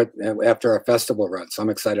premiere it after our festival run. So I'm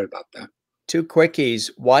excited about that. Two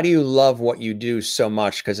quickies. Why do you love what you do so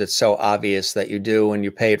much? Because it's so obvious that you do and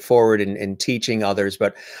you pay it forward in teaching others.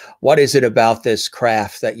 But what is it about this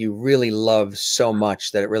craft that you really love so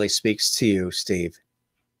much that it really speaks to you, Steve?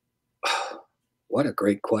 What a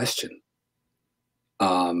great question.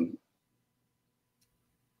 I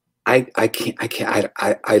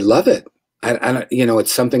love it. I you know,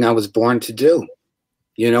 it's something I was born to do.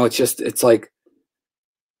 You know, it's like,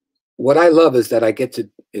 what I love is that I get to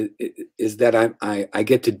I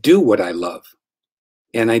get to do what I love,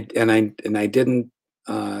 and I didn't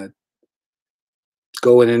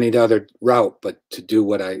go in any other route but to do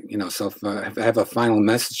what I, you know. So if I have a final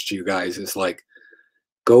message to you guys, is like,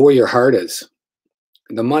 go where your heart is.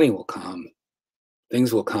 The money will come,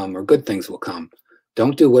 things will come, or good things will come.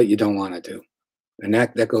 Don't do what you don't want to do, and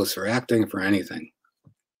that goes for acting, for anything.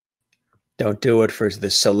 Don't do it for the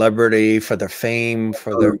celebrity, for the fame,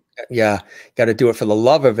 for the, got to do it for the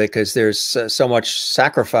love of it, because there's so much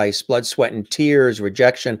sacrifice, blood, sweat, and tears,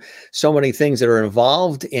 rejection, so many things that are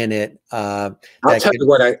involved in it. I'll tell you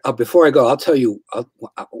what before I go, I'll tell you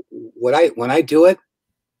when I do it,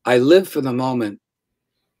 I live for the moment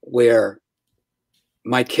where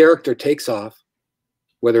my character takes off,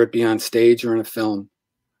 whether it be on stage or in a film,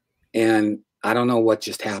 and I don't know what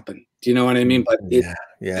just happened. Do you know what I mean? But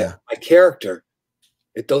yeah. My character,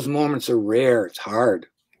 those moments are rare. It's hard.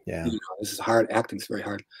 Yeah. You know, this is hard. Acting's very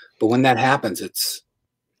hard. But when that happens, it's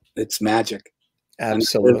magic.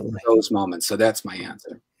 Absolutely. Those moments. So that's my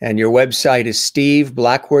answer. And your website is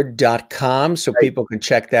STEVEBLACKWOOD.com, so people can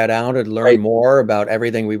check that out and learn more about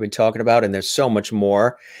everything we've been talking about. And there's so much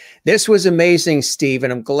more. This was amazing, Steve,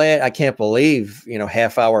 and I'm glad. I can't believe, you know,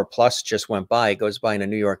 half hour plus just went by. It goes by in a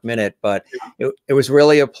New York minute, but it was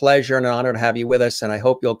really a pleasure and an honor to have you with us. And I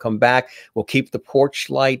hope you'll come back. We'll keep the porch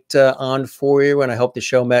light on for you, and I hope the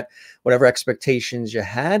show met whatever expectations you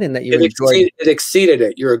had and that you enjoyed. It exceeded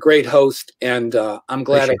it. You're a great host, and I'm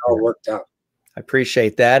glad it all worked out. I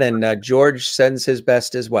appreciate that. And George sends his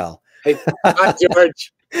best as well. Hey, hi,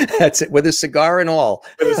 George. That's it, with a cigar and all.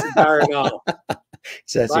 With a cigar and all.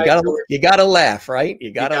 Says Bye, you gotta laugh, right?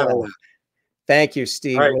 You gotta laugh. Thank you,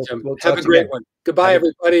 Steve. All right, we'll have a great one. Goodbye,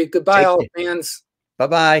 everybody. Goodbye, all fans.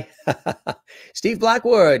 Bye-bye. Steve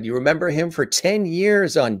Blackwood, you remember him for 10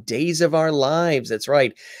 years on Days of Our Lives. That's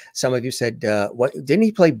right. Some of you said, what, didn't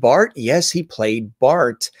he play Bart? Yes, he played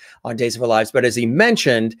Bart on Days of Our Lives. But as he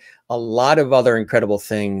mentioned, a lot of other incredible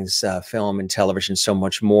things, film and television, so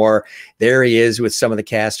much more. There he is with some of the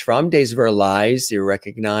cast from Days of Our Lives. You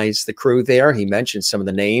recognize the crew there. He mentioned some of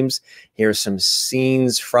the names. Here's some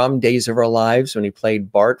scenes from Days of Our Lives when he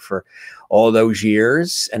played Bart for all those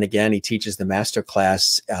years. And again, he teaches the master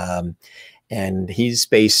class, and he's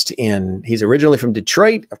originally from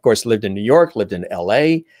Detroit, of course, lived in New York, lived in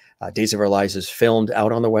LA. Days of Our Lives is filmed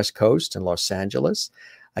out on the West Coast in Los Angeles.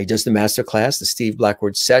 He does the master class, the Steve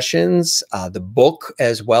Blackwood sessions, the book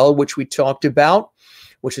as well, which we talked about,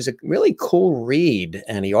 which is a really cool read,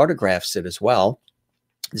 and he autographs it as well.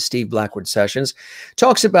 The Steve Blackwood sessions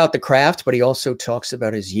talks about the craft, but he also talks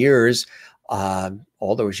about his years,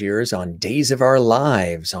 all those years on Days of Our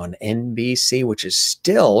Lives on NBC, which is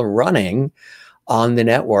still running on the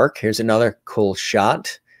network. Here's another cool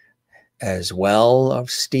shot as well of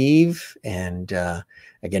Steve. And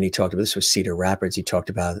again, he talked about this with Cedar Rapids. He talked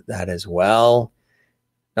about that as well.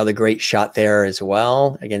 Another great shot there as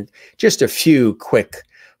well. Again, just a few quick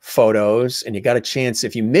photos, and you got a chance,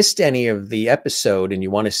 if you missed any of the episode and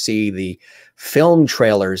you want to see the film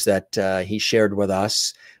trailers that he shared with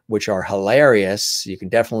us, which are hilarious, you can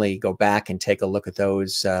definitely go back and take a look at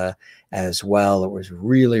those as well. It was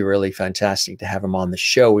really, really fantastic to have him on the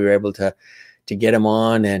show. We were able to get him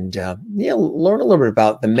on and learn a little bit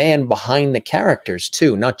about the man behind the characters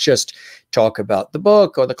too, not just talk about the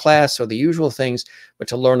book or the class or the usual things, but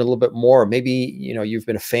to learn a little bit more. Maybe, you know, you've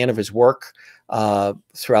been a fan of his work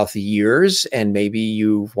throughout the years, and maybe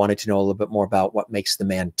you've wanted to know a little bit more about what makes the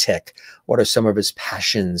man tick. What are some of his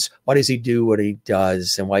passions? Why does he do what he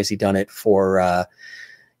does? And why has he done it for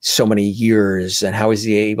so many years? And how is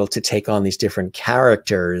he able to take on these different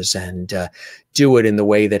characters and do it in the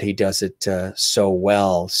way that he does it so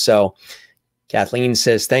well? So Kathleen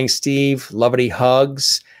says, thanks, Steve. Lovely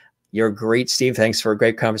hugs. You're great, Steve. Thanks for a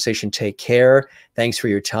great conversation. Take care. Thanks for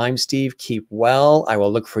your time, Steve. Keep well. I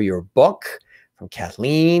will look for your book. From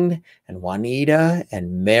Kathleen and Juanita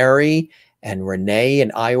and Mary and Renee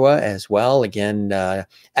in Iowa as well. Again,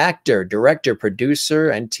 actor, director, producer,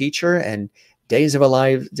 and teacher, and Days of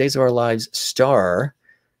Our Lives star,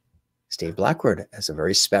 Steve Blackwood, as a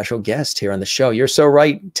very special guest here on the show. You're so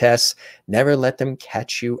right, Tess. Never let them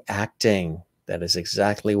catch you acting. That is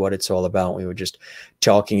exactly what it's all about. We were just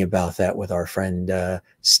talking about that with our friend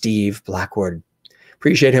Steve Blackwood.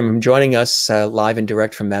 Appreciate him joining us live and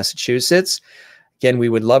direct from Massachusetts. Again, we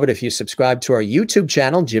would love it if you subscribe to our YouTube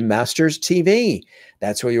channel, Jim Masters TV.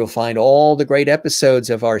 That's where you'll find all the great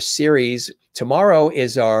episodes of our series. Tomorrow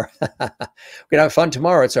is our, we're going to have fun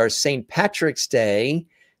tomorrow. It's our St. Patrick's Day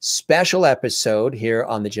special episode here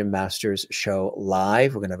on the Jim Masters Show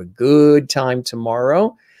Live. We're going to have a good time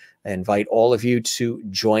tomorrow. I invite all of you to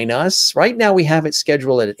join us. Right now, we have it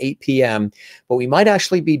scheduled at 8 p.m., but we might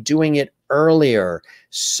actually be doing it earlier.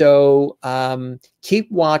 So keep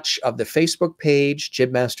watch of the Facebook page,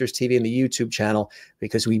 Jim Masters TV, and the YouTube channel,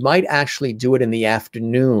 because we might actually do it in the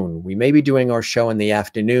afternoon. We may be doing our show in the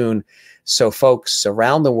afternoon so folks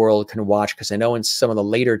around the world can watch, because I know in some of the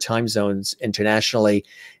later time zones internationally,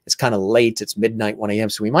 it's kind of late. It's midnight, 1 a.m.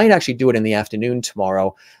 So we might actually do it in the afternoon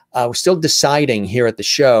tomorrow. We're still deciding here at the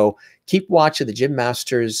show. Keep watching the Jim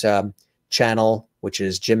Masters channel, which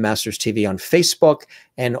is Jim Masters TV on Facebook,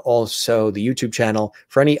 and also the YouTube channel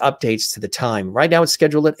for any updates to the time. Right now it's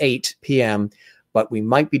scheduled at 8 p.m., but we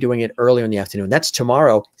might be doing it earlier in the afternoon. That's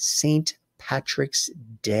tomorrow, St. Patrick's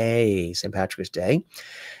Day. St. Patrick's Day.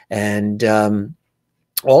 And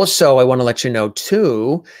also, I want to let you know,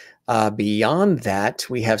 too, Beyond that,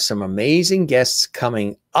 we have some amazing guests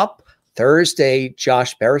coming up. Thursday,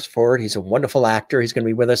 Josh Beresford. He's a wonderful actor. He's going to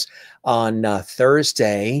be with us on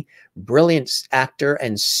Thursday. Brilliant actor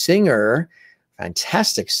and singer,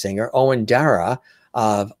 fantastic singer, Owen Dara,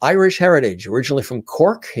 of Irish heritage, originally from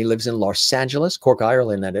Cork. He lives in Los Angeles, Cork,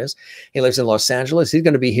 Ireland, that is. He lives in Los Angeles. He's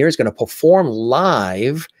going to be here. He's going to perform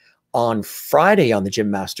live on Friday on the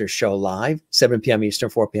Jim Masters Show Live, 7 p.m. Eastern,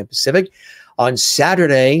 4 p.m. Pacific. On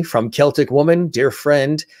Saturday, from Celtic Woman, dear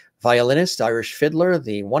friend, violinist, Irish fiddler,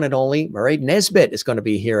 the one and only Mairead Nesbitt is going to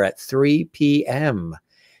be here at 3 p.m.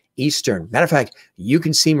 Eastern. Matter of fact, you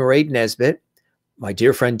can see Mairead Nesbitt, my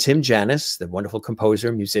dear friend Tim Janis, the wonderful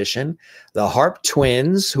composer, musician, the Harp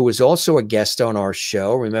Twins, who was also a guest on our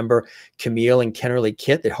show. Remember Camille and Kennerly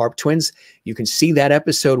Kit, the Harp Twins? You can see that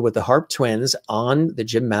episode with the Harp Twins on the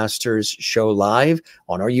Jim Masters Show Live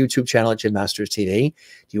on our YouTube channel at Jim Masters TV.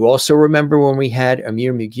 Do you also remember when we had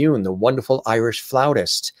Amir McGune, the wonderful Irish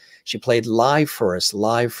flautist? She played live for us,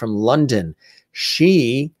 live from London.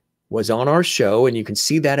 She was on our show, and you can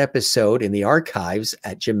see that episode in the archives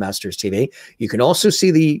at Jim Masters TV. You can also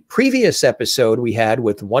see the previous episode we had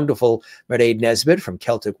with wonderful Mairead Nesbitt from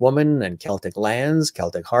Celtic Woman and Celtic Lands,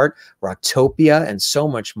 Celtic Heart, Rocktopia, and so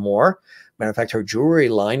much more. Matter of fact, her jewelry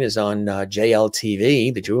line is on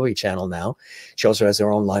JLTV, the jewelry channel now. She also has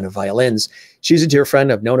her own line of violins. She's a dear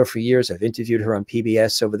friend. I've known her for years. I've interviewed her on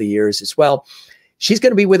PBS over the years as well. She's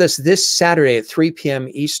going to be with us this Saturday at 3 p.m.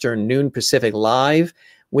 Eastern, noon Pacific, live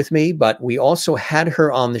with me, but we also had her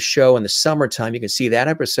on the show in the summertime. You can see that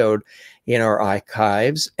episode in our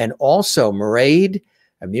archives. And also Mairead,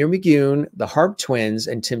 Amir McGune, the Harp Twins,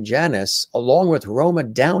 and Tim Janis, along with Roma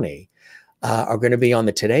Downey, are going to be on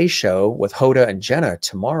the Today Show with Hoda and Jenna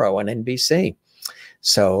tomorrow on NBC.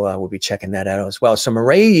 So we'll be checking that out as well. So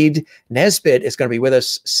Mairead Nesbitt is going to be with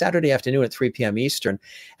us Saturday afternoon at 3 p.m. Eastern.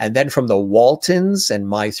 And then from the Waltons and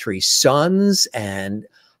My Three Sons and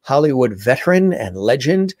Hollywood veteran and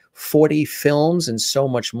legend, 40 films and so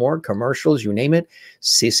much more, commercials, you name it.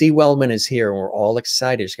 Cece Wellman is here, and we're all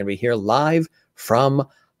excited. She's going to be here live from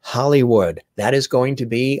Hollywood. That is going to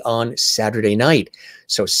be on Saturday night.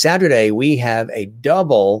 So Saturday, we have a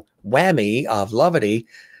double whammy of levity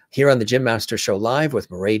here on the Jim Masters Show Live with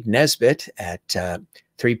Mairead Nesbitt at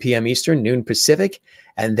 3 p.m. Eastern, noon Pacific.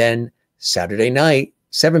 And then Saturday night,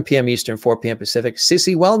 7 p.m. Eastern, 4 p.m. Pacific,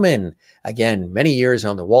 Cece Wellman. Again, many years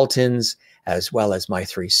on the Waltons, as well as My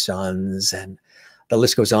Three Sons. And the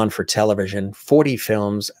list goes on for television. 40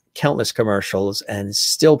 films, countless commercials, and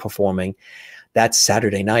still performing. That's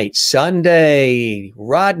Saturday night. Sunday,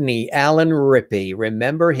 Rodney Allen Rippey.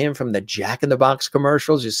 Remember him from the Jack in the Box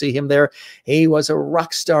commercials? You see him there. He was a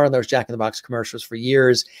rock star in those Jack in the Box commercials for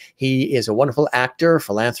years. He is a wonderful actor,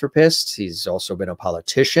 philanthropist. He's also been a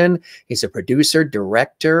politician. He's a producer,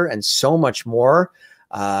 director, and so much more.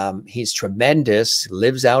 He's tremendous,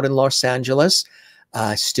 lives out in Los Angeles,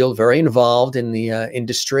 still very involved in the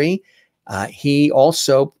industry. He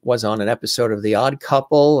also was on an episode of The Odd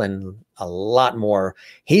Couple and a lot more.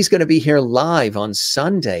 He's going to be here live on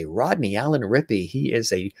Sunday. Rodney Allen Rippey. He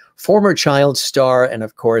is a former child star and,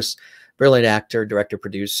 of course, brilliant actor, director,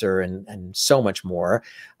 producer, and so much more.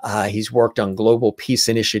 He's worked on global peace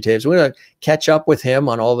initiatives. We're going to catch up with him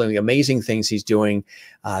on all the amazing things he's doing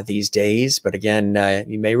these days. But again,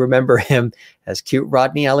 you may remember him as cute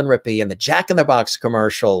Rodney Allen Rippey in the Jack in the Box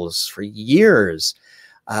commercials for years.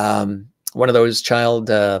 One of those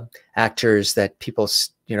child actors that people,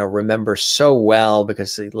 remember so well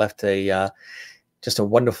because he left just a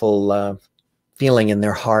wonderful feeling in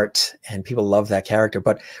their heart, and people love that character.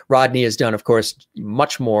 But Rodney has done, of course,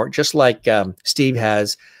 much more, just like Steve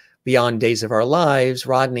has beyond Days of Our Lives.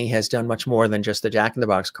 Rodney has done much more than just the Jack in the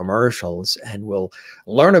Box commercials, and we'll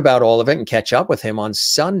learn about all of it and catch up with him on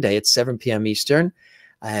Sunday at 7 p.m. Eastern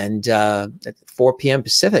and at 4 p.m.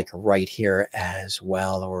 Pacific right here as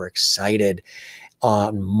well. We're excited.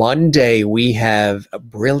 On Monday, we have a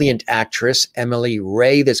brilliant actress, Emily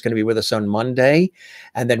Ray, that's going to be with us on Monday.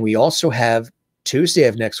 And then we also have Tuesday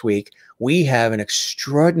of next week, we have an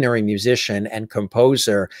extraordinary musician and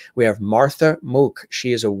composer. We have Martha Mook.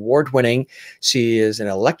 She is award-winning. She is an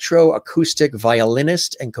electroacoustic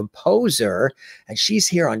violinist and composer, and she's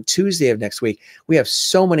here on Tuesday of next week. We have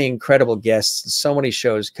so many incredible guests and so many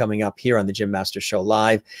shows coming up here on the Jim Masters Show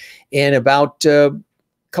Live. In about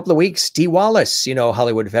couple of weeks, Dee Wallace,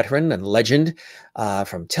 Hollywood veteran and legend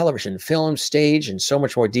from television, film, stage, and so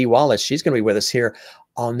much more. Dee Wallace, she's going to be with us here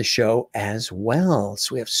on the show as well.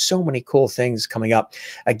 So we have so many cool things coming up.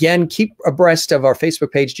 Again, keep abreast of our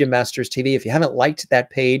Facebook page, Jim Masters TV. If you haven't liked that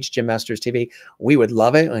page, Jim Masters TV, we would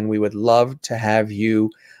love it, and we would love to have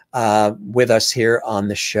you with us here on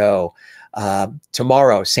the show.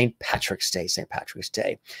 Tomorrow, St. Patrick's Day, St. Patrick's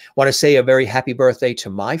Day. Want to say a very happy birthday to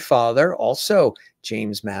my father, also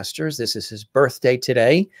James Masters. This is his birthday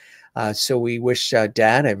today. So we wish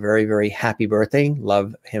Dad a very, very happy birthday.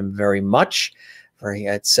 Love him very much.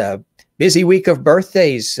 It's a busy week of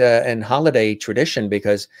birthdays and holiday tradition,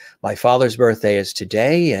 because my father's birthday is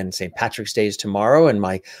today and St. Patrick's Day is tomorrow, and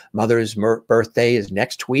my mother's birthday is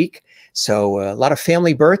next week. So a lot of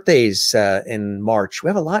family birthdays in March. We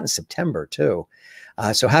have a lot in September too.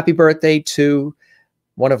 So happy birthday to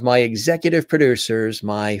one of my executive producers,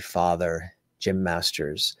 my father, Jim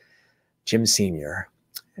Masters, Jim Sr.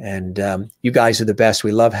 And you guys are the best.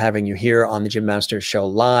 We love having you here on the Jim Masters Show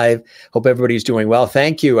live. Hope everybody's doing well.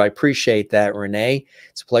 Thank you. I appreciate that, Renee.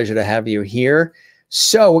 It's a pleasure to have you here.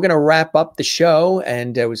 So we're going to wrap up the show,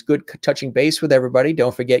 and it was good touching base with everybody.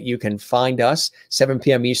 Don't forget, you can find us 7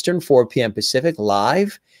 p.m. Eastern, 4 p.m. Pacific,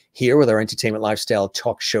 live here with our Entertainment Lifestyle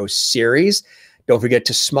Talk Show series. Don't forget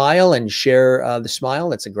to smile and share the smile.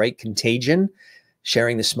 That's a great contagion.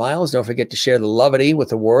 Sharing the smiles. Don't forget to share the levity with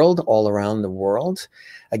the world, all around the world.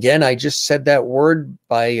 Again, I just said that word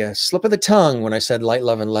by a slip of the tongue when I said light,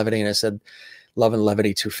 love, and levity, and I said love and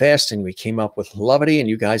levity too fast, and we came up with levity, and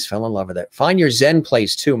you guys fell in love with it. Find your Zen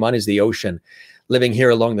place too. Mine is the ocean. Living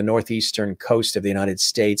here along the northeastern coast of the United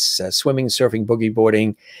States, swimming, surfing, boogie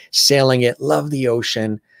boarding, sailing it. Love the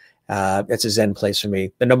ocean. That's a Zen place for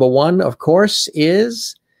me. The number one, of course,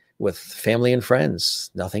 is with family and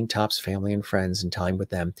friends. Nothing tops family and friends and time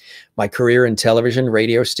with them. My career in television,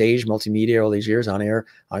 radio, stage, multimedia, all these years, on air,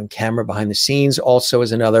 on camera, behind the scenes, also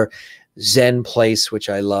is another Zen place, which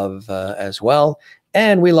I love as well.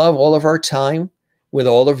 And we love all of our time with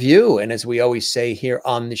all of you. And as we always say here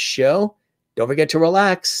on the show, don't forget to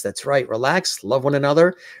relax. That's right. Relax, love one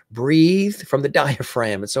another, breathe from the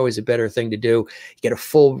diaphragm. It's always a better thing to do. You get a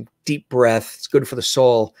full, deep breath. It's good for the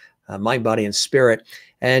soul, mind, body, and spirit.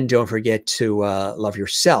 And don't forget to love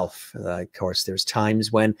yourself. Of course, there's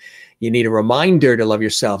times when you need a reminder to love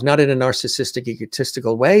yourself, not in a narcissistic,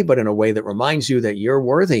 egotistical way, but in a way that reminds you that you're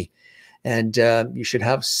worthy. And you should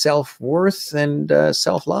have self-worth and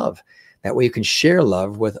self-love. That way you can share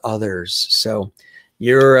love with others. So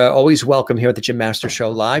you're always welcome here at the Jim Masters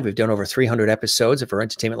Show Live. We've done over 300 episodes of our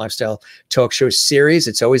Entertainment Lifestyle Talk Show series.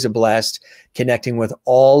 It's always a blast connecting with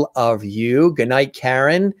all of you. Good night,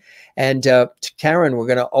 Karen. And Karen, we're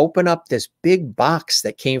going to open up this big box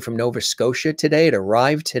that came from Nova Scotia today. It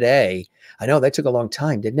arrived today. I know that took a long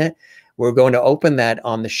time, didn't it? We're going to open that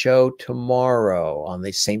on the show tomorrow, on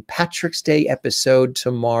the St. Patrick's Day episode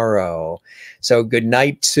tomorrow. So good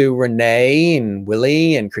night to Renee and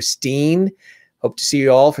Willie and Christine. Hope to see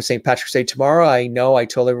you all for St. Patrick's Day tomorrow. I know I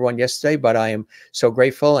told everyone yesterday, but I am so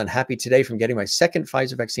grateful and happy today from getting my second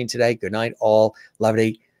Pfizer vaccine today. Good night, all.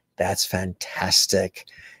 Lovely. That's fantastic.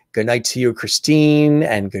 Good night to you, Christine,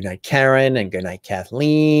 and good night, Karen, and good night,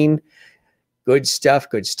 Kathleen. Good stuff,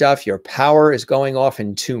 good stuff. Your power is going off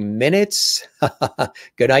in 2 minutes.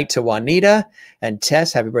 Good night to Juanita and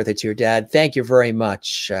Tess. Happy birthday to your dad. Thank you very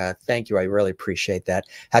much. Thank you. I really appreciate that.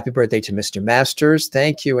 Happy birthday to Mr. Masters.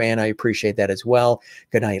 Thank you, and I appreciate that as well.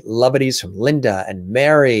 Good night, loveties from Linda and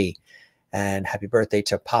Mary. And happy birthday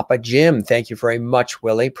to Papa Jim. Thank you very much,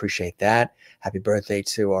 Willie. Appreciate that. Happy birthday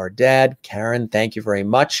to our dad, Karen. Thank you very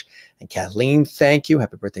much. And Kathleen, thank you.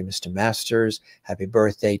 Happy birthday, Mr. Masters. Happy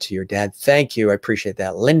birthday to your dad. Thank you. I appreciate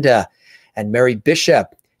that. Linda and Mary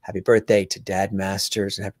Bishop. Happy birthday to Dad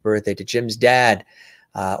Masters. And happy birthday to Jim's dad,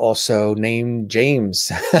 also named James.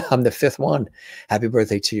 I'm the fifth one. Happy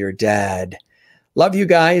birthday to your dad. Love you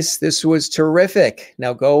guys. This was terrific.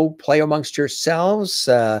 Now go play amongst yourselves.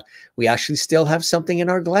 We actually still have something in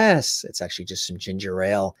our glass. It's actually just some ginger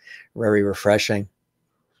ale. Very refreshing.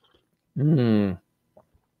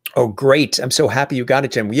 Oh, great. I'm so happy you got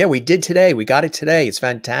it, Jim. Yeah, we did today. We got it today. It's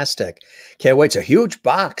fantastic. Can't wait. It's a huge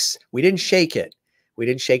box. We didn't shake it. We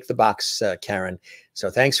didn't shake the box, Karen. So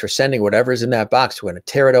thanks for sending whatever's in that box. We're going to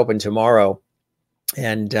tear it open tomorrow.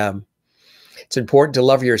 And it's important to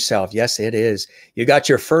love yourself. Yes, it is. You got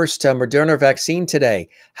your first Moderna vaccine today.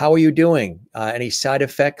 How are you doing? Any side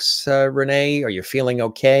effects, Renee? Are you feeling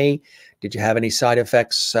okay? Did you have any side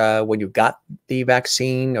effects when you got the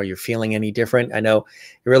vaccine? Are you feeling any different? I know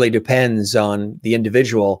it really depends on the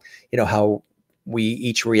individual, you know, how we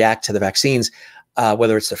each react to the vaccines,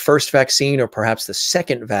 whether it's the first vaccine or perhaps the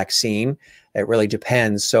second vaccine. It really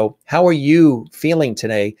depends. So how are you feeling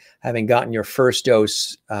today, having gotten your first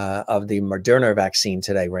dose of the Moderna vaccine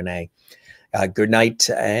today, Renee? Good night,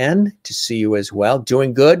 Anne. To see you as well.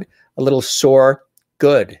 Doing good. A little sore.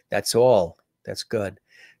 Good. That's all. That's good.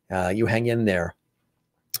 You hang in there.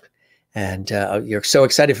 And you're so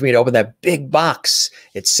excited for me to open that big box.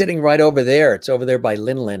 It's sitting right over there. It's over there by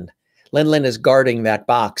Linlin. Linlin is guarding that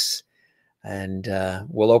box. And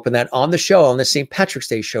we'll open that on the show, on the St. Patrick's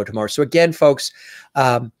Day show tomorrow. So again, folks,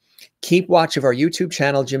 keep watch of our YouTube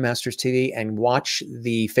channel, Jim Masters TV, and watch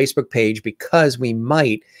the Facebook page, because we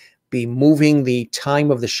might be moving the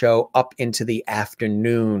time of the show up into the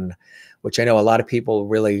afternoon, which I know a lot of people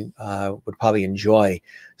really would probably enjoy.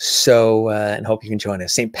 So, and hope you can join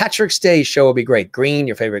us. St. Patrick's Day show will be great. Green,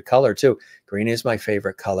 your favorite color too. Green is my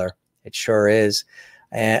favorite color. It sure is.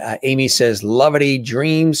 Amy says, lovely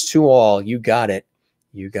dreams to all. You got it.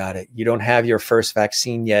 You got it. You don't have your first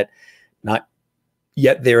vaccine yet. Not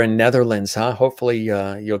yet there in Netherlands, huh? Hopefully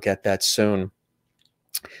you'll get that soon.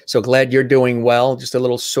 So glad you're doing well. Just a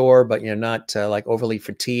little sore, but you're not like overly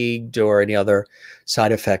fatigued or any other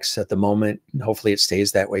side effects at the moment. And hopefully it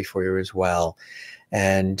stays that way for you as well.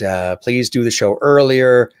 And please do the show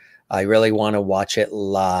earlier. I really want to watch it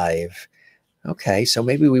live. Okay, so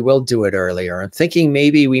maybe we will do it earlier. I'm thinking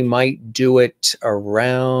maybe we might do it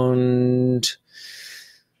around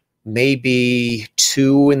maybe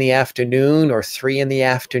 2 in the afternoon or 3 in the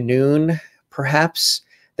afternoon, perhaps.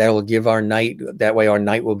 That will give our night, that way our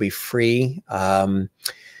night will be free. What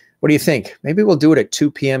do you think? Maybe we'll do it at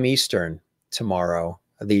 2 p.m. Eastern tomorrow.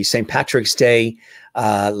 The St. Patrick's Day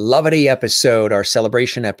Lovity episode, our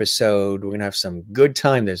celebration episode. We're going to have some good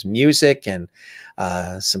time. There's music and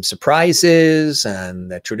some surprises and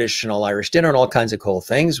the traditional Irish dinner and all kinds of cool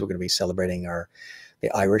things. We're going to be celebrating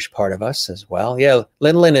the Irish part of us as well. Yeah,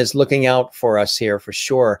 Lin is looking out for us here for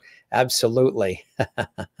sure. Absolutely.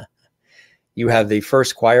 You have the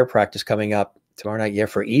first choir practice coming up tomorrow night. Yeah,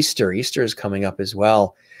 for Easter. Easter is coming up as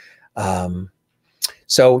well.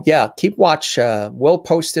 So yeah, keep watch. We'll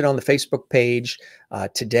post it on the Facebook page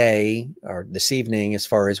today or this evening as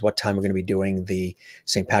far as what time we're going to be doing the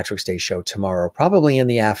St. Patrick's Day show tomorrow, probably in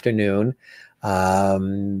the afternoon,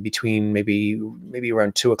 between maybe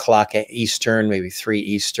around 2 o'clock Eastern, maybe 3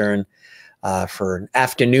 Eastern, for an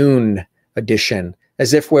afternoon edition,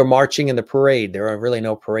 as if we're marching in the parade. There are really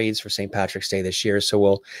no parades for St. Patrick's Day this year, so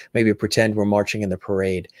we'll maybe pretend we're marching in the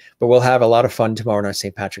parade. But we'll have a lot of fun tomorrow in our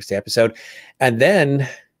St. Patrick's Day episode. And then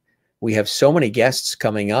we have so many guests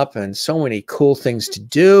coming up and so many cool things to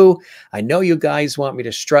do. I know you guys want me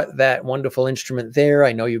to strut that wonderful instrument there.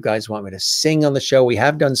 I know you guys want me to sing on the show. We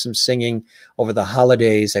have done some singing over the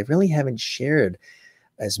holidays. I really haven't shared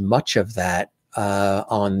as much of that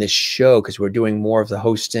on this show, because we're doing more of the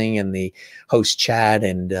hosting and the host chat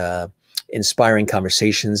and inspiring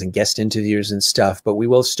conversations and guest interviews and stuff, but we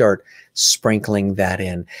will start sprinkling that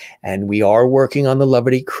in. And we are working on the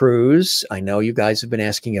Lovity Cruise. I know you guys have been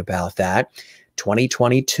asking about that.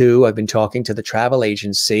 2022, I've been talking to the travel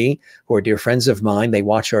agency, who are dear friends of mine. They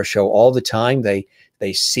watch our show all the time.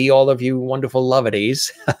 They see all of you wonderful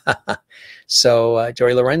Lovities. So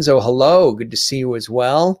Jory Lorenzo, hello, good to see you as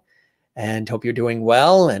well. And hope you're doing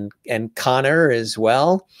well, and Connor as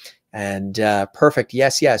well. And perfect.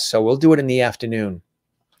 Yes, yes. So we'll do it in the afternoon.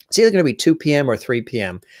 It's either going to be 2 p.m. or 3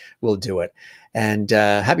 p.m. We'll do it. And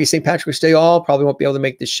happy St. Patrick's Day all. Probably won't be able to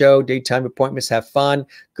make the show. Daytime appointments. Have fun.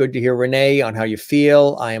 Good to hear, Renee, on how you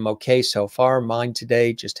feel. I am okay so far. Mine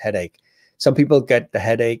today, just headache. Some people get the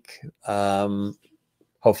headache.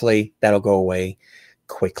 Hopefully that'll go away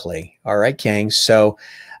quickly. All right, gang. So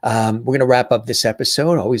we're going to wrap up this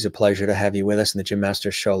episode. Always a pleasure to have you with us in the Jim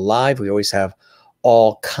Masters Show live. We always have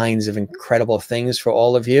all kinds of incredible things for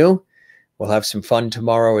all of you. We'll have some fun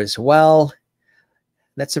tomorrow as well.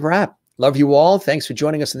 That's a wrap. Love you all. Thanks for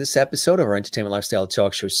joining us in this episode of our Entertainment Lifestyle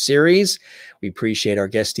Talk Show series. We appreciate our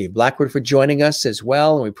guest, Steve Blackwood, for joining us as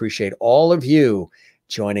well. And we appreciate all of you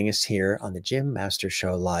joining us here on the Jim Masters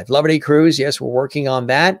Show live. Lovity Cruise. Yes, we're working on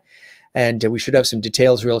that. And we should have some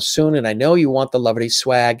details real soon. And I know you want the Lovity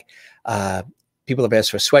swag. People have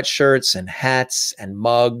asked for sweatshirts and hats and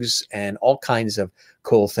mugs and all kinds of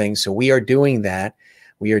cool things. So we are doing that.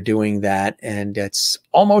 We are doing that. And it's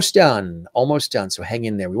almost done. Almost done. So hang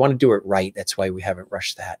in there. We want to do it right. That's why we haven't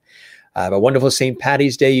rushed that. A wonderful St.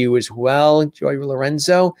 Patty's Day you as well, Joy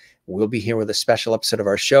Lorenzo. We'll be here with a special episode of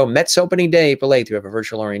our show. Mets opening day, April 8th. We have a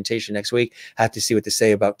virtual orientation next week. Have to see what to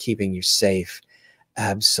say about keeping you safe.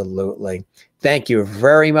 Absolutely. Thank you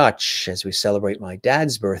very much as we celebrate my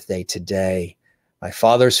dad's birthday today. My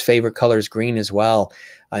father's favorite color is green as well.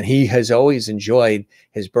 And he has always enjoyed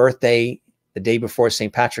his birthday the day before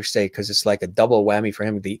St. Patrick's Day, because it's like a double whammy for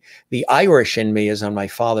him. The Irish in me is on my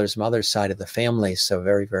father's mother's side of the family. So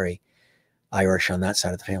very, very Irish on that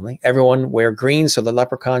side of the family. Everyone wear green so the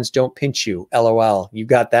leprechauns don't pinch you. LOL. You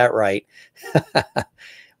got that right.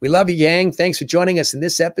 We love you, gang. Thanks for joining us in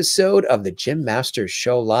this episode of the Gym Masters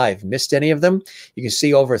Show Live. Missed any of them? You can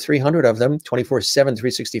see over 300 of them 24/7,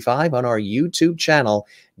 365 on our YouTube channel,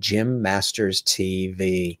 Gym Masters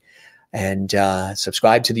TV. And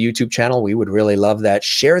subscribe to the YouTube channel. We would really love that.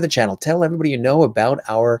 Share the channel. Tell everybody you know about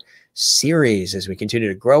our series as we continue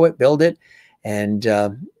to grow it, build it. And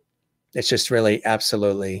it's just really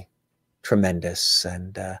absolutely tremendous.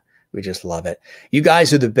 And we just love it. You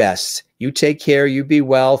guys are the best. You take care. You be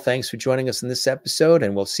well. Thanks for joining us in this episode,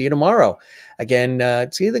 and we'll see you tomorrow. Again,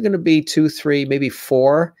 it's either going to be 2, 3, maybe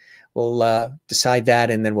 4. We'll decide that,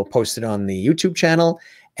 and then we'll post it on the YouTube channel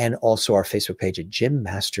and also our Facebook page at Gym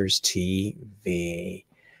Masters TV.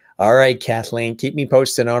 All right, Kathleen, keep me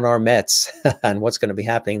posted on our Mets and what's going to be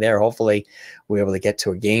happening there. Hopefully, we're able to get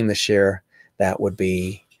to a game this year. That would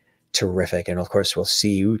be terrific. And, of course, we'll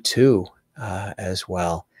see you too as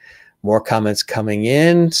well. More comments coming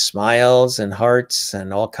in, smiles and hearts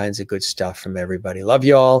and all kinds of good stuff from everybody. Love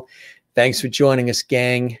you all. Thanks for joining us,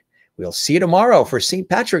 gang. We'll see you tomorrow for St.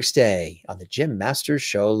 Patrick's Day on the Gym Masters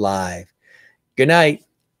Show Live. Good night.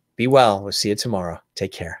 Be well. We'll see you tomorrow.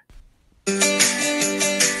 Take care.